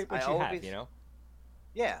say Celebrate this. what I you always, have. You know.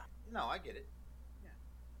 Yeah. No, I get it. Yeah.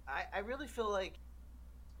 I really feel like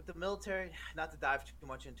with the military, not to dive too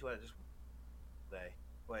much into it, I just say,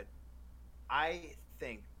 but I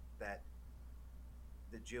think that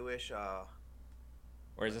the Jewish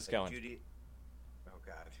Where's this going? Judy. Oh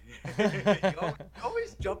God, you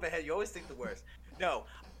always jump ahead. You always think the worst. No,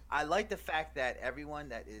 I like the fact that everyone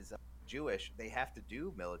that is Jewish, they have to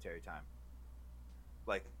do military time.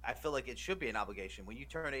 Like I feel like it should be an obligation. When you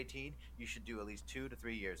turn 18, you should do at least 2 to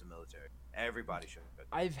 3 years of military. Everybody should.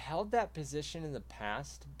 I've held that position in the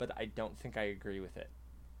past, but I don't think I agree with it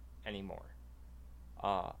anymore.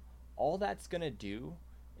 Uh, all that's gonna do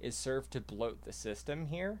is serve to bloat the system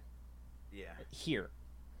here. Yeah. Here.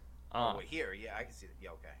 Oh, wait, here, yeah, I can see that.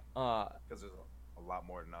 Yeah, okay. Because there's a lot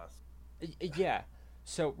more than us. Yeah.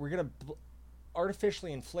 So we're gonna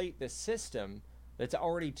artificially inflate this system that's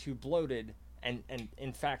already too bloated, and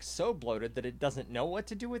in fact so bloated that it doesn't know what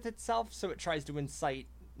to do with itself. So it tries to incite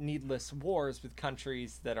needless wars with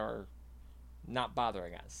countries that are not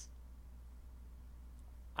bothering us.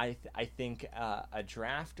 I think a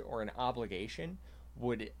draft or an obligation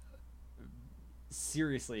would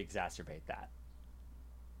seriously exacerbate that.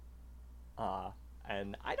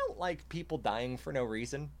 And I don't like people dying for no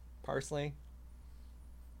reason, personally.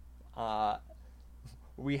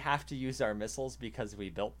 We have to use our missiles because we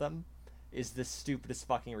built them is the stupidest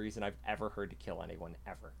fucking reason I've ever heard to kill anyone,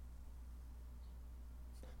 ever.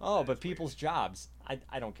 Oh, but people's jobs.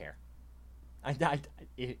 I don't care.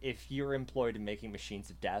 If you're employed in making machines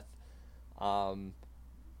of death,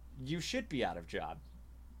 you should be out of job,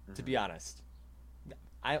 to be honest.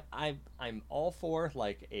 I'm all for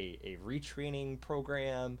like a retraining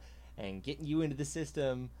program and getting you into the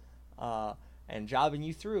system and jobbing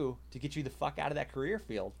you through to get you the fuck out of that career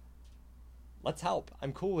field. Let's help.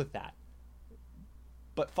 I'm cool with that.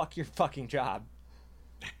 But fuck your fucking job.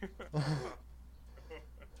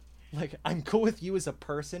 Like, I'm cool with you as a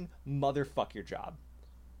person. Motherfuck your job.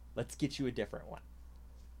 Let's get you a different one.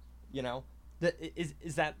 You know?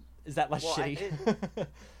 Is that less shitty?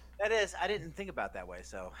 That is. I didn't think about that way.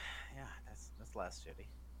 So, yeah, that's less shitty.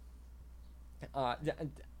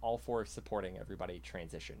 All for supporting everybody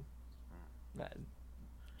transition.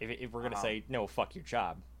 If we're gonna say no, fuck your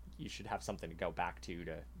job, you should have something to go back to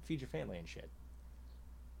feed your family and shit.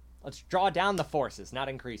 Let's draw down the forces, not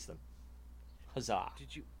increase them. Huzzah!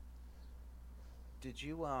 Did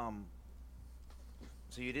you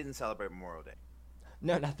So you didn't celebrate Memorial Day?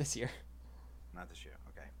 No, not this year. Not this year.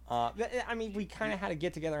 Okay. I mean, we kind of had a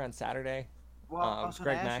get together on Saturday. Well, I was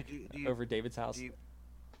gonna Greg ask Mack you, do you, over David's house. do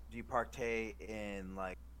you partake in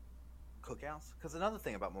like cookouts? Because another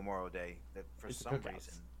thing about Memorial Day that for It's the some cookouts.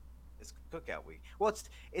 reason it's cookout week. Well,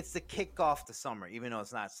 it's the kickoff to summer, even though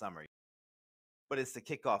it's not summer, but it's the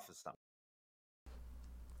kickoff of summer.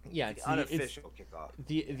 Yeah, The it's unofficial kickoff.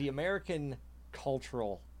 the American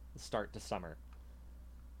cultural start to summer.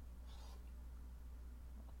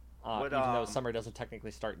 What, Even though summer doesn't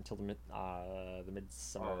technically start until the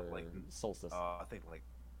midsummer solstice. I think like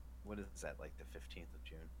what is that, like the 15th of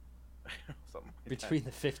June? Something like Between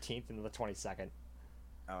the 15th and the 22nd.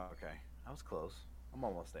 Oh, okay. I was close. I'm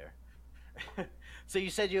almost there. So you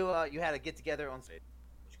said you had a get together on stage.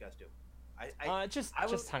 What you guys do?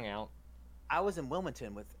 Just hung out. I was in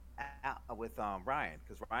Wilmington with with Ryan,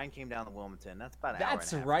 because Ryan came down to Wilmington. That's about an hour and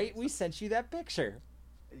That's a half. right. We sent you that picture.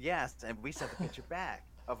 Yes, and we sent the picture back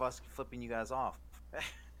of us flipping you guys off.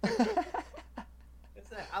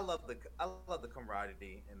 I love the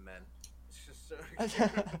camaraderie in men. It's just so.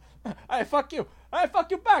 Hey, fuck you. Hey, fuck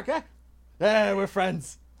you back, eh? Hey, we're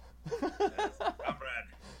friends. Yes,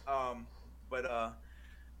 comrade. But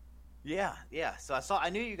yeah. So I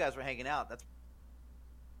knew you guys were hanging out. That's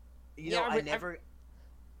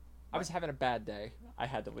I was having a bad day. I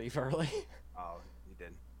had to leave early. Oh, you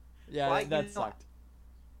did. Yeah, Well, that sucked.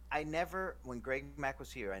 I never, when Greg Mack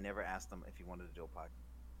was here, I never asked him if he wanted to do a podcast,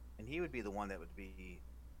 and he would be the one that would be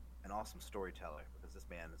an awesome storyteller because this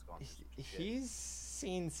man has gone through some shit. He's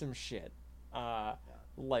seen some shit, Yeah.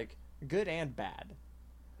 like good and bad.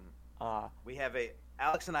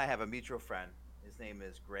 Alex and I have a mutual friend. His name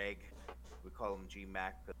is Greg. We call him G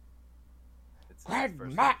Mac. It's his Greg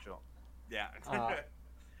first Mack! initial. Yeah.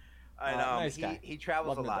 And nice guy. he travels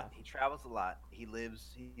Love a him to lot. death.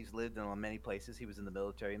 He's lived in many places. He was in the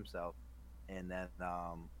military himself, and then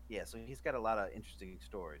so he's got a lot of interesting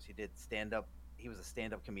stories. He did stand up. He was a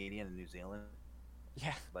stand up comedian in New Zealand.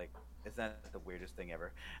 Yeah. Like, isn't that the weirdest thing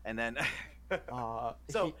ever? And then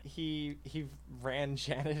So he ran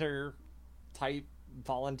janitor type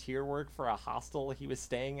volunteer work for a hostel he was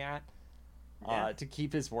staying at to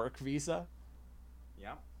keep his work visa.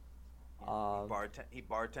 Yeah. He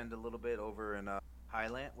bartended a little bit over in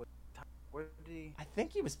Highland. Where did he? I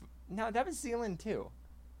think he was. No, that was Zealand too.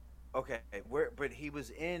 Okay, but he was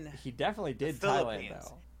in. He definitely did the Thailand Philippines.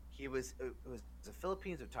 though. It was the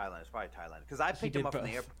Philippines or Thailand. It's probably Thailand because I He picked did him up from the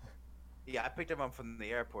both. airport. Yeah, I picked him up from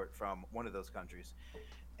the airport from one of those countries.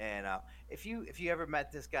 And if you ever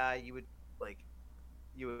met this guy, you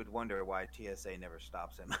would wonder why TSA never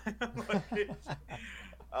stops him.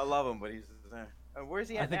 I love him, but he's where's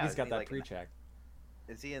he at I think now? he's Is got he, that like, pre-check.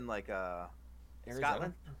 Is he in like Arizona?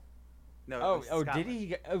 Scotland? No. Oh, Scotland. did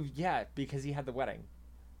he? Oh, yeah, because he had the wedding.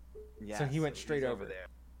 Yeah, So he went he's straight over. there.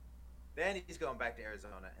 Then he's going back to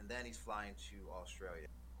Arizona, and then he's flying to Australia,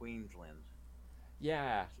 Queensland.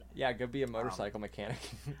 Yeah, go be a motorcycle mechanic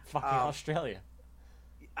in fucking um, Australia.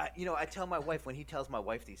 I tell my wife when he tells my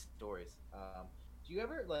wife these stories. Do you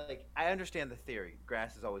ever I understand the theory,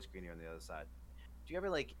 grass is always greener on the other side. Do you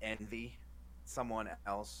ever envy someone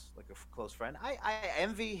else, like a close friend? I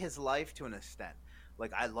envy his life to an extent.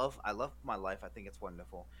 I love my life. I think it's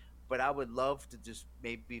wonderful, but I would love to just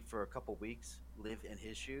maybe for a couple weeks live in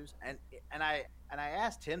his shoes. And I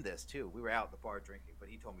asked him this too. We were out at the bar drinking, but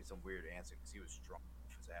he told me some weird answer because he was drunk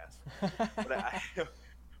off his ass.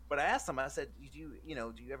 But I asked him. I said, "Do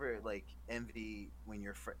you ever envy when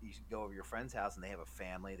you go over your friend's house and they have a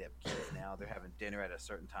family, they have kids now, they're having dinner at a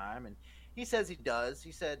certain time?" And he says he does.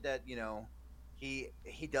 He said that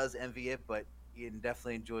he does envy it, but he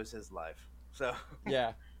definitely enjoys his life. So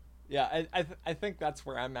yeah. I think that's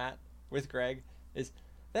where I'm at with Greg. Is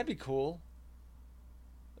that'd be cool,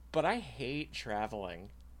 but I hate traveling.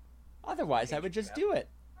 Otherwise, I would just do it.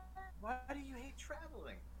 Why do you hate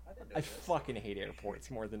traveling? didn't know I this. fucking hate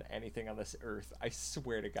airports more than anything on this earth. I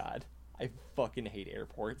swear to God, I fucking hate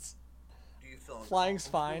airports. Do you feel Flying's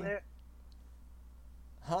uncomfortable fine. there?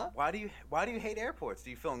 Huh? Why do you hate airports? Do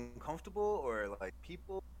you feel uncomfortable or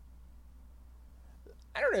people?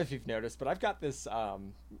 I don't know if you've noticed, but I've got this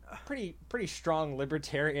pretty strong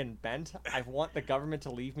libertarian bent. I want the government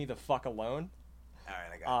to leave me the fuck alone. All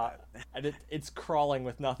right, I got that. And it's crawling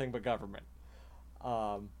with nothing but government.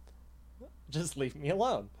 Just leave me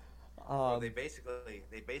alone. Well, they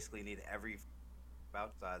basically need every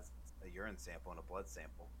outside a urine sample and a blood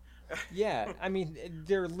sample. Yeah, I mean,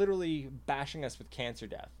 they're literally bashing us with cancer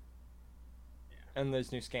death. Yeah. And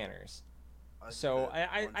those new scanners. So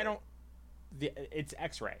I don't. It's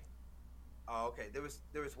X-ray. Oh, okay. There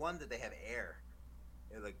was one that they have air.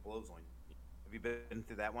 It blows on you. Have you been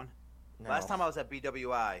through that one? No. Last time I was at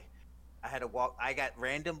BWI, I had to walk. I got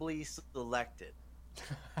randomly selected,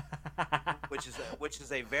 which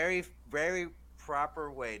is a very very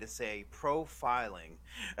proper way to say profiling.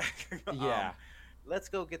 Yeah. Let's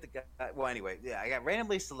go get the guy. Well, anyway, yeah, I got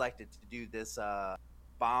randomly selected to do this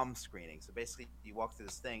bomb screening. So basically, you walk through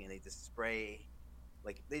this thing and they just spray,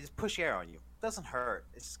 they just push air on you. It doesn't hurt.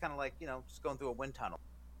 It's just kind of like just going through a wind tunnel.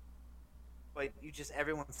 But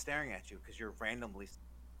everyone's staring at you because you're randomly.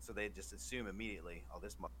 So they just assume immediately, oh,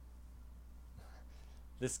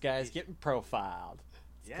 this guy's getting profiled.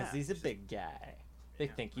 Because Yeah, he's a just- big guy. They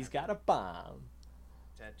Yeah, think he's got a bomb.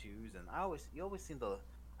 tattoos, and you always seem to.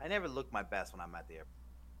 I never look my best when I'm at the airport.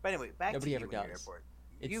 But anyway, back Nobody to ever you in your does. airport.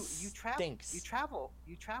 It You stinks. travel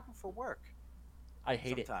for work. I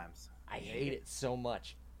hate it. Sometimes I hate it so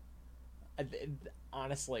much.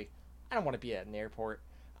 Honestly, I don't want to be at an airport.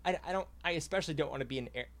 I don't. I especially don't want to be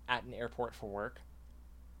at an airport for work,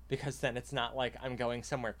 because then it's not like I'm going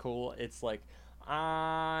somewhere cool. It's like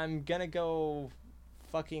I'm gonna go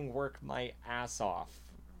fucking work my ass off.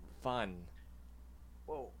 Fun.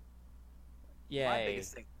 Well, my Yay.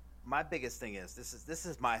 biggest thing, my biggest thing is this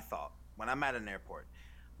is my thought when I'm at an airport.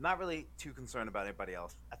 I'm not really too concerned about anybody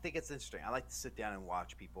else. I think it's interesting. I like to sit down and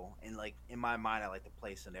watch people, and like in my mind, I like to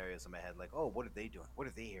play scenarios in my head, like, oh, what are they doing? What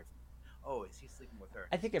are they here for? Oh, is he sleeping with her?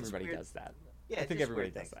 I think Just everybody weird. does that. I Yeah, think just everybody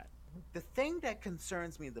weird does things. that. The thing that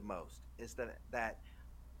concerns me the most is that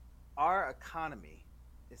our economy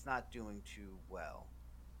is not doing too well.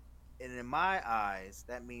 And in my eyes,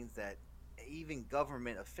 that means that even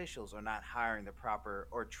government officials are not hiring the proper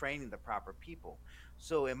or training the proper people.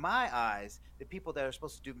 So in my eyes, the people that are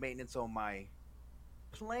supposed to do maintenance on my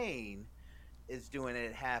plane is doing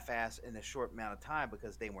it half-ass in a short amount of time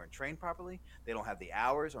because they weren't trained properly. They don't have the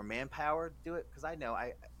hours or manpower to do it. Because I know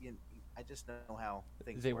you know, I just know how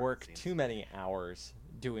things They work. It work seems, too many hours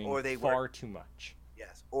doing or they work. far too much.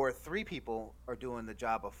 Yes, or three people are doing the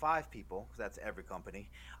job of five people, because that's every company.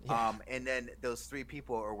 Yeah. And then those three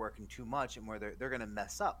people are working too much, and where they're going to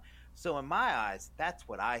mess up. So in my eyes, that's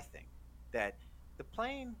what I think. That the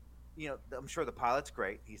plane, I'm sure the pilot's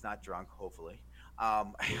great. He's not drunk, hopefully.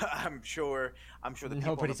 I'm sure. I'm sure the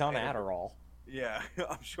people on the Nobody's on plane are. Adderall. Yeah,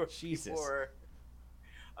 I'm sure people Jesus. are.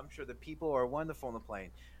 I'm sure the people are wonderful on the plane.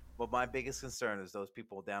 But my biggest concern is those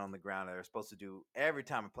people down on the ground that are supposed to do every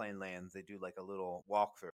time a plane lands, they do like a little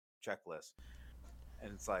walkthrough checklist.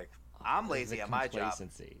 And it's like, I'm The lazy at my job.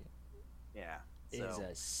 complacency Yeah. is So,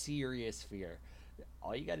 a serious fear.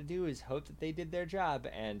 All you got to do is hope that they did their job,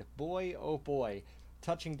 and boy, oh boy,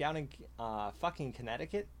 touching down in fucking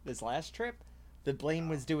Connecticut this last trip, the plane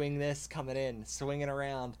was doing this coming in, swinging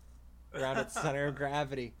around its center of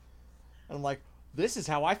gravity. And I'm like, this is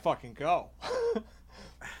how I fucking go.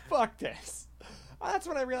 Fuck this. That's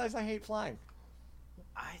when I realized I hate flying.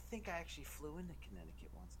 I think I actually flew into Connecticut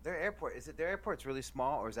once. Their airport's really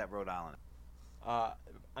small, or is that Rhode Island? Uh,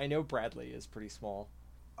 I know Bradley is pretty small,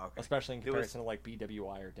 Okay. especially in There was, comparison to like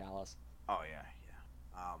BWI or Dallas. oh, yeah,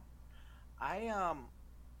 yeah.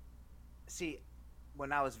 See,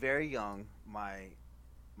 when I was very young, my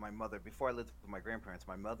mother, before I lived with my grandparents,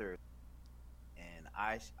 my mother and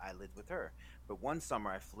I lived with her. But one summer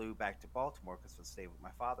I flew back to Baltimore because I stayed with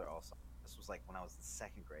my father also. This was like when I was in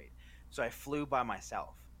second grade. So I flew by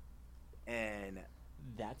myself, and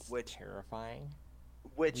That's which terrifying.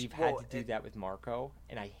 which We've had well, to do that with Marco,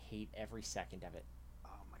 and I hate every second of it. oh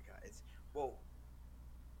my god, well,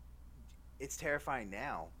 it's terrifying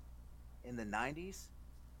now. In the '90s,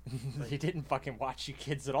 like They didn't fucking watch you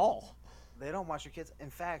kids at all. they don't watch your kids. In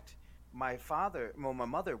fact, my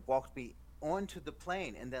mother walked me onto the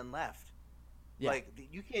plane and then left. Yeah, Like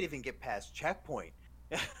you can't even get past checkpoint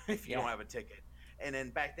if you yeah. don't have a ticket. And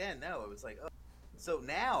then back then, no, it was like, oh. So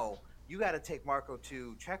now you got to take Marco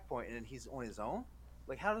to checkpoint, and then he's on his own.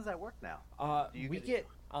 Like, how does that work now? Do you We get?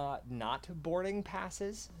 get not boarding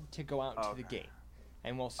passes to go out Oh, to the okay. gate,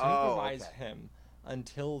 and we'll Oh, supervise okay. him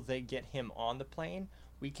until they get him on the plane.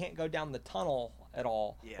 We can't go down the tunnel at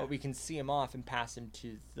all, Yeah. but we can see him off and pass him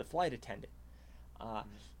to the flight attendant. Uh, Mhm.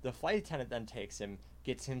 the flight attendant then takes him,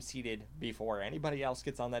 gets him seated before anybody else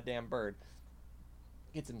gets on that damn bird,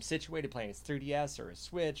 gets him situated playing his 3DS or his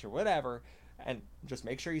Switch or whatever, and just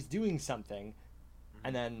make sure he's doing something,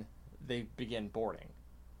 and Mhm. then they begin boarding.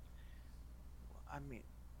 I mean,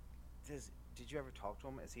 did you ever talk to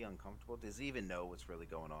him? Is he uncomfortable? Does he even know what's really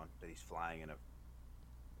going on? That he's flying in He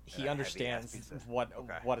a heavy ass understands piece of. what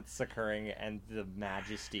Okay. what's occurring and the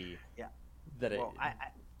majesty Yeah. that Well,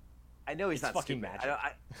 I know he's it's not fucking stupid.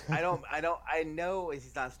 magic. I know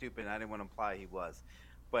he's not stupid. I didn't want to imply he was,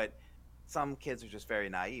 but some kids are just very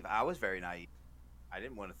naive. I was very naive. I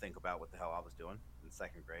didn't want to think about what the hell I was doing in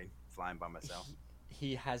second grade, flying by myself.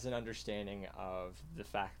 he has an understanding of the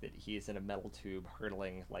fact that he is in a metal tube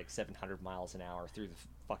hurtling like 700 miles an hour through the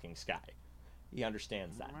fucking sky. He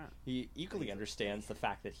understands that. Right. He equally He's a, understands the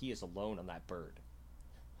fact that he is alone on that bird.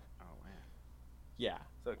 oh man, Yeah,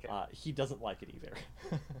 it's okay. he doesn't like it either.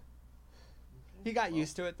 He Okay. got Well,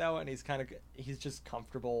 used to it though, and he's just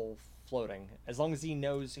comfortable floating. As long as he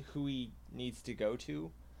knows who he needs to go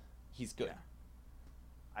to, he's good. yeah.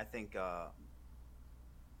 I think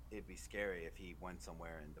it'd be scary if he went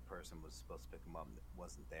somewhere and the person was supposed to pick him up and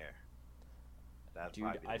wasn't there. That'd Dude,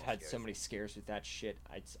 probably be the I've most had so scary many thing. scares with that shit.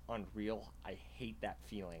 It's unreal. I hate that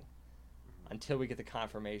feeling. Mhm. Until we get the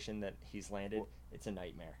confirmation that he's landed, Well, it's a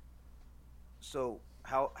nightmare. so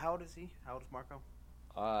how old is he? How old is Marco?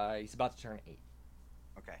 He's about to turn 8.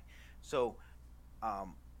 Okay, so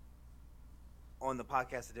um, on the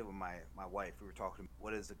podcast I did with my wife, we were talking.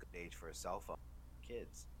 What is a good age for a cell phone?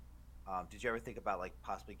 Kids. Did you ever think about like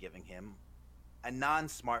possibly giving him a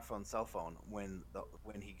non-smartphone cell phone when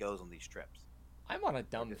he goes on these trips? I'm on a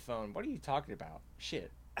dumb phone. What are you talking about?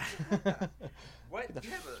 Shit. What? Get the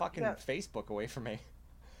fucking Facebook away from me.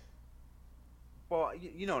 Well,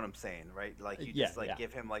 you know what I'm saying, right? Like you just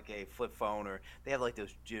give him like a flip phone, or they have like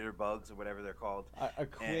those jitterbugs or whatever they're called. A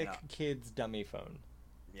quick kid's dummy phone.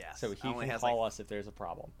 Yeah. So he can call us if there's a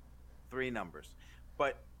problem. 3 numbers,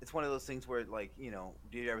 but it's one of those things where like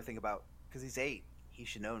do you ever think about, because he's 8, he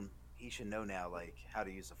should know now like how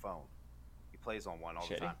to use a phone. He plays on one all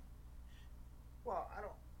the time. Well, I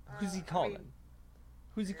don't. Who's he calling?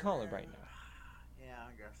 Who's he calling right now? Yeah,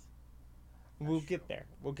 I guess. We'll get there.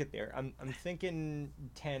 We'll get there. I'm thinking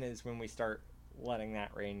 10 is when we start letting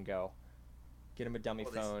that reign go. Get him a dummy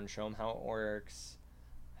phone, show him how it works,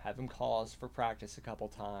 have him call us for practice a couple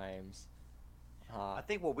times. I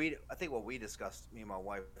think what we discussed, me and my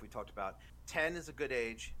wife, we talked about 10 is a good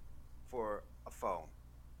age for a phone,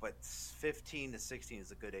 but 15 to 16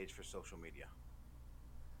 is a good age for social media.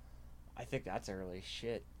 I think that's early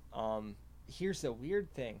shit. Here's the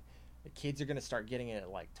weird thing: the kids are gonna start getting it at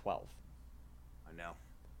like 12. I know.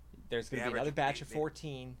 There's gonna be another batch of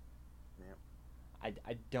 14. Yep.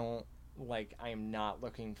 I don't like. I am not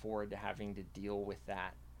looking forward to having to deal with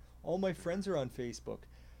that. All my friends are on Facebook.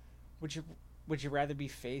 Would you rather be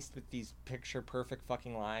faced with these picture perfect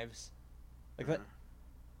fucking lives? Like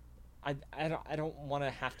I don't want to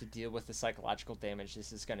have to deal with the psychological damage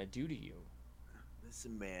this is gonna do to you.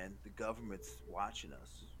 Listen, man, the government's watching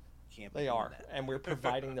us. They are, and we're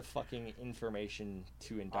providing the fucking information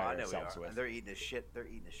to indict ourselves with. And they're eating this shit. They're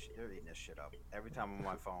eating this shit up every time I'm on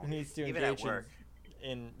my phone. It needs to even engage at work.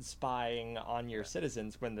 in spying on your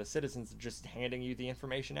citizens when the citizens are just handing you the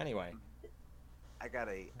information anyway. I got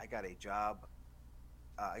a job.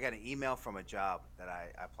 I got an email from a job that I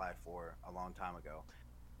applied for a long time ago,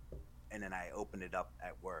 and then I opened it up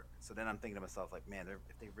at work. So then I'm thinking to myself, like, man,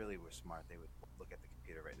 if they really were smart, they would look at the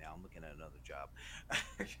computer right now. I'm looking at another job.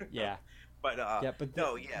 Yeah. But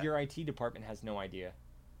your IT department has no idea.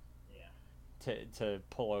 Yeah. To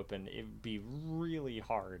pull open, it would be really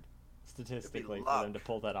hard statistically for them to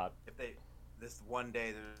pull that up. If this one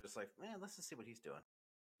day they're just like, man, let's just see what he's doing.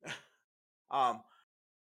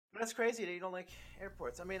 But that's crazy that you don't like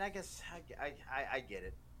airports. I mean, I guess I get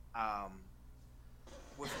it.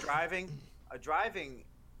 With driving,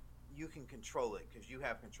 you can control it because you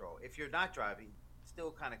have control. If you're not driving,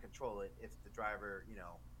 still kind of control it. If the driver,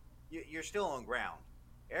 you're still on ground.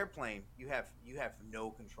 Airplane, you have no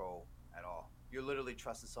control at all. You're literally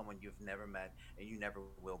trusting someone you've never met and you never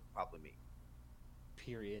will probably meet.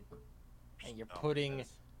 Period. And you're putting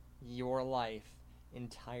your life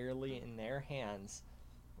entirely in their hands,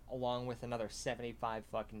 along with another 75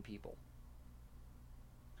 fucking people.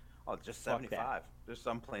 Oh, just 75. There's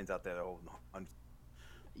some planes out there that hold 100.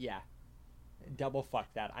 Yeah. Double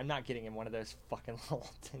fuck that. I'm not getting in one of those fucking little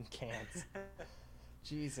tin cans.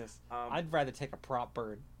 Jesus. I'd rather take a prop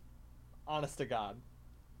bird. Honest to God.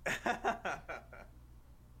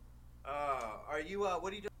 Are you,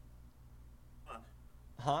 what are you doing?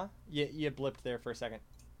 Huh? You blipped there for a second.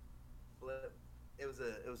 Blip. It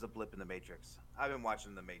was a blip in the Matrix. I've been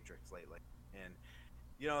watching the Matrix lately, and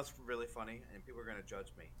it's really funny, and people are gonna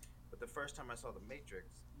judge me. But the first time I saw the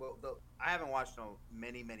Matrix, I haven't watched it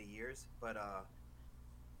in many years, but I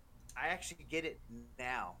actually get it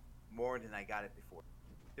now more than I got it before.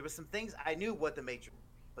 There was some things I knew what the Matrix,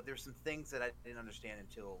 but there were some things that I didn't understand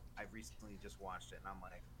until I recently just watched it, and I'm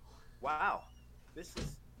like, wow, this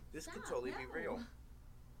could totally be real.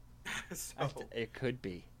 It could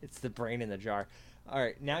be. It's the brain in the jar. All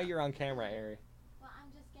right, now you're on camera, Ari. Well,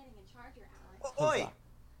 I'm just getting a charger, Alex. Oi!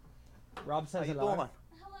 Rob says hello. Hello, Rob.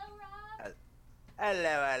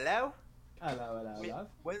 Hello. Hello.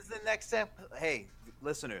 When's the next Hey,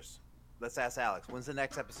 listeners, let's ask Alex. When's the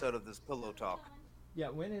next episode of this Pillow Talk? Yeah,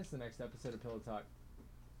 when is the next episode of Pillow Talk?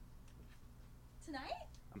 Tonight?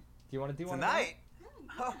 Do you want to do one tonight?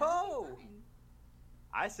 Oh, yeah,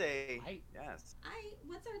 I say yes.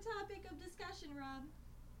 What's our topic of discussion, Rob?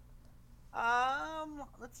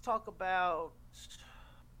 Let's talk about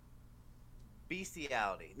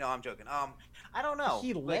bestiality. No, I'm joking. I don't know.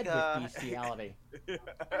 He led with bestiality.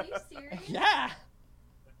 Are you serious? Yeah.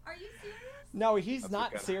 Are you serious? No, he's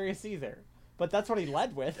not serious either. But that's what he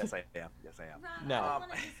led with. Yes, I am. Rob, No. I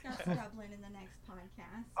want to discuss Dublin in the next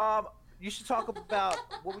podcast. You should talk about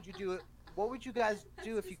what would you do? What would you guys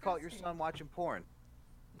do if you caught your son watching porn?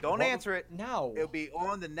 Don't answer it. No. It'll be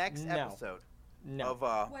on the next episode No. of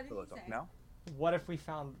What did Pillow he Talk. say? No? What if we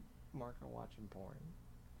found Marco watching porn?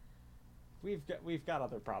 we've got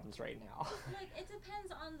other problems right now. Like, it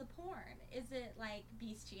depends on the porn. Is it like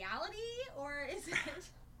bestiality, or is it?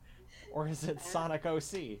 Or is it Sonic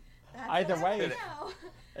OC? That's Either what I way, wanna know.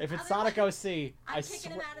 if it's Otherwise, Sonic OC, I'm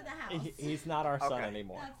kicking him out of the house. he's not our son Okay.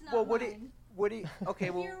 anymore. That's not Well, mine. what do you? Okay,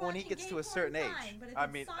 If well, you're when he watching gets gay to a porn, certain age, fine, but if I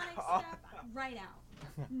it's mean, Sonic stuff, right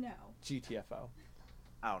out. No. GTFO.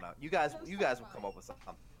 I don't know. You guys No will sci-fi. come up with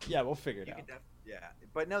something. Yeah, we'll figure it You out. can yeah,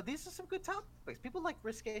 but no, these are some good topics. People like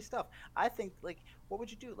risque stuff. I think, like, what would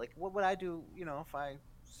you do? Like, what would I do? You know, if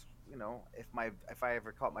I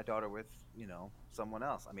ever caught my daughter with, someone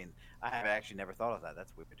else. I mean, I have actually never thought of that.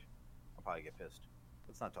 That's weird. I'll probably get pissed.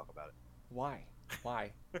 Let's not talk about it. Why?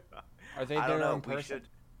 Are they I their don't know. own person?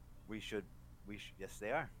 We should. Yes,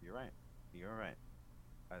 they are. You're right. You're right.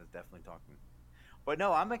 I was definitely talking. But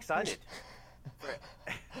no, I'm excited.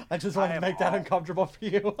 I just wanted to make that uncomfortable for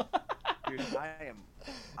you. Dude,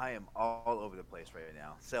 I am all over the place right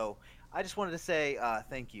now. So I just wanted to say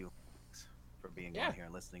thank you for being on here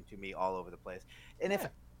and listening to me all over the place. And if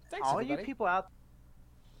Thanks, all everybody. you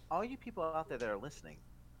people out there that are listening,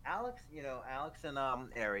 Alex and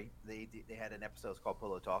Ari, they had an episode called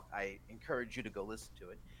Polo Talk. I encourage you to go listen to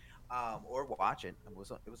it, or watch it. It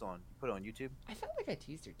was on. You put it on YouTube. I felt like I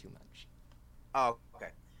teased her too much. Oh,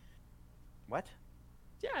 okay. What?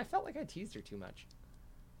 Yeah, I felt like I teased her too much.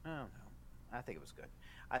 I don't know. I think it was good.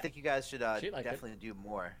 I think you guys should definitely do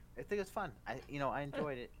more. I think it's fun. I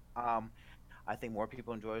enjoyed it. I think more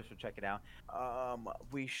people enjoy it, so check it out.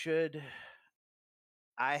 We should.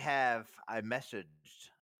 I messaged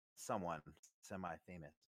someone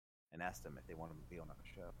semi-famous and asked them if they want to be on our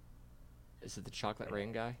show. Is it the chocolate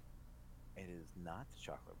rain guy? It is not the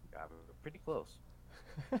chocolate guy. We're pretty close.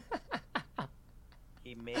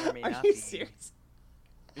 He may or may Are not you be. serious?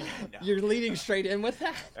 No. You're leading straight in with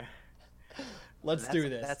that? Let's do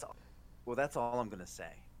this. That's all I'm gonna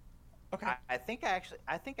say. Okay. I think I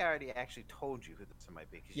already told you who this might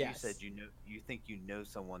be because Yes. you said you think you know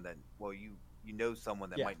someone that you know someone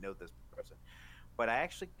that might know this person, but I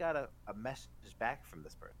actually got a message back from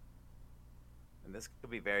this person, and this could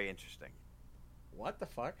be very interesting. What the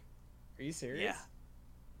fuck? Are you serious? Yeah,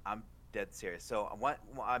 I'm dead serious. So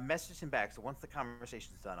I messaged him back. So once the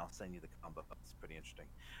conversation's done, I'll send you the combo. It's pretty interesting.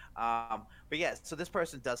 But yeah, so this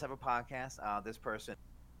person does have a podcast. This person,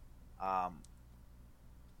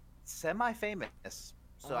 semi-famous.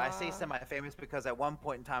 So I say semi-famous because at one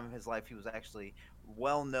point in time in his life, he was actually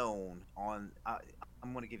well known on.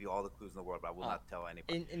 I'm going to give you all the clues in the world, but I will not tell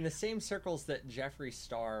anybody. In the same circles that Jeffree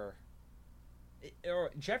Star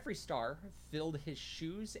filled his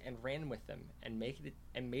shoes and ran with them and made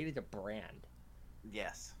it a brand.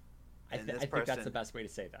 Yes. I think that's the best way to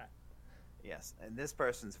say that. Yes, and this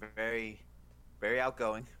person's very, very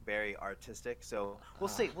outgoing, very artistic. So we'll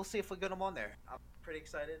see. We'll see if we get him on there. I'm pretty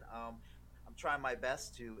excited. I'm trying my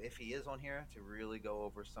best to, if he is on here, to really go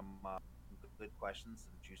over some good questions,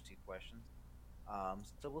 some juicy questions.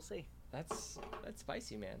 So we'll see. That's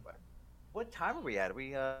spicy, man. What time are we at?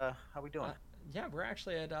 How are we doing? Yeah, we're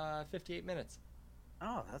actually at 58 minutes.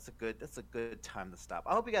 Oh, that's a good time to stop.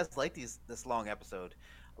 I hope you guys like this long episode.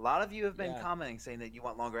 A lot of you have been commenting saying that you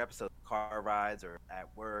want longer episodes, car rides or at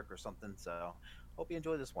work or something. So hope you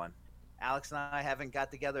enjoy this one. Alex and I haven't got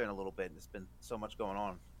together in a little bit. There's been so much going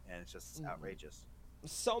on, and it's just outrageous.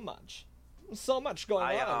 So much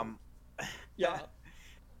going on. Yeah.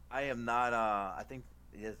 I am not. I think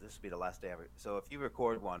this will be the last day ever. So if you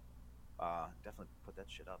record one, definitely put that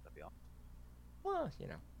shit up. That'd be awesome. Well,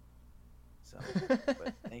 So,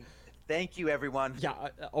 but thank you, everyone. Yeah,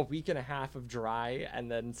 a week and a half of dry, and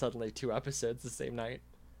then suddenly 2 episodes the same night.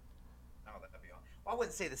 Oh, that'd be awesome. Well, I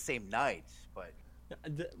wouldn't say the same night, but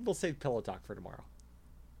we'll save Pillow Talk for tomorrow.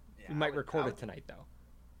 yeah, We might record it tonight, though.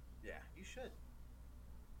 Yeah, you should.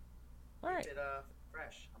 All right. Keep it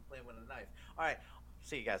fresh. I'm playing with a knife. All right.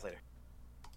 See you guys later.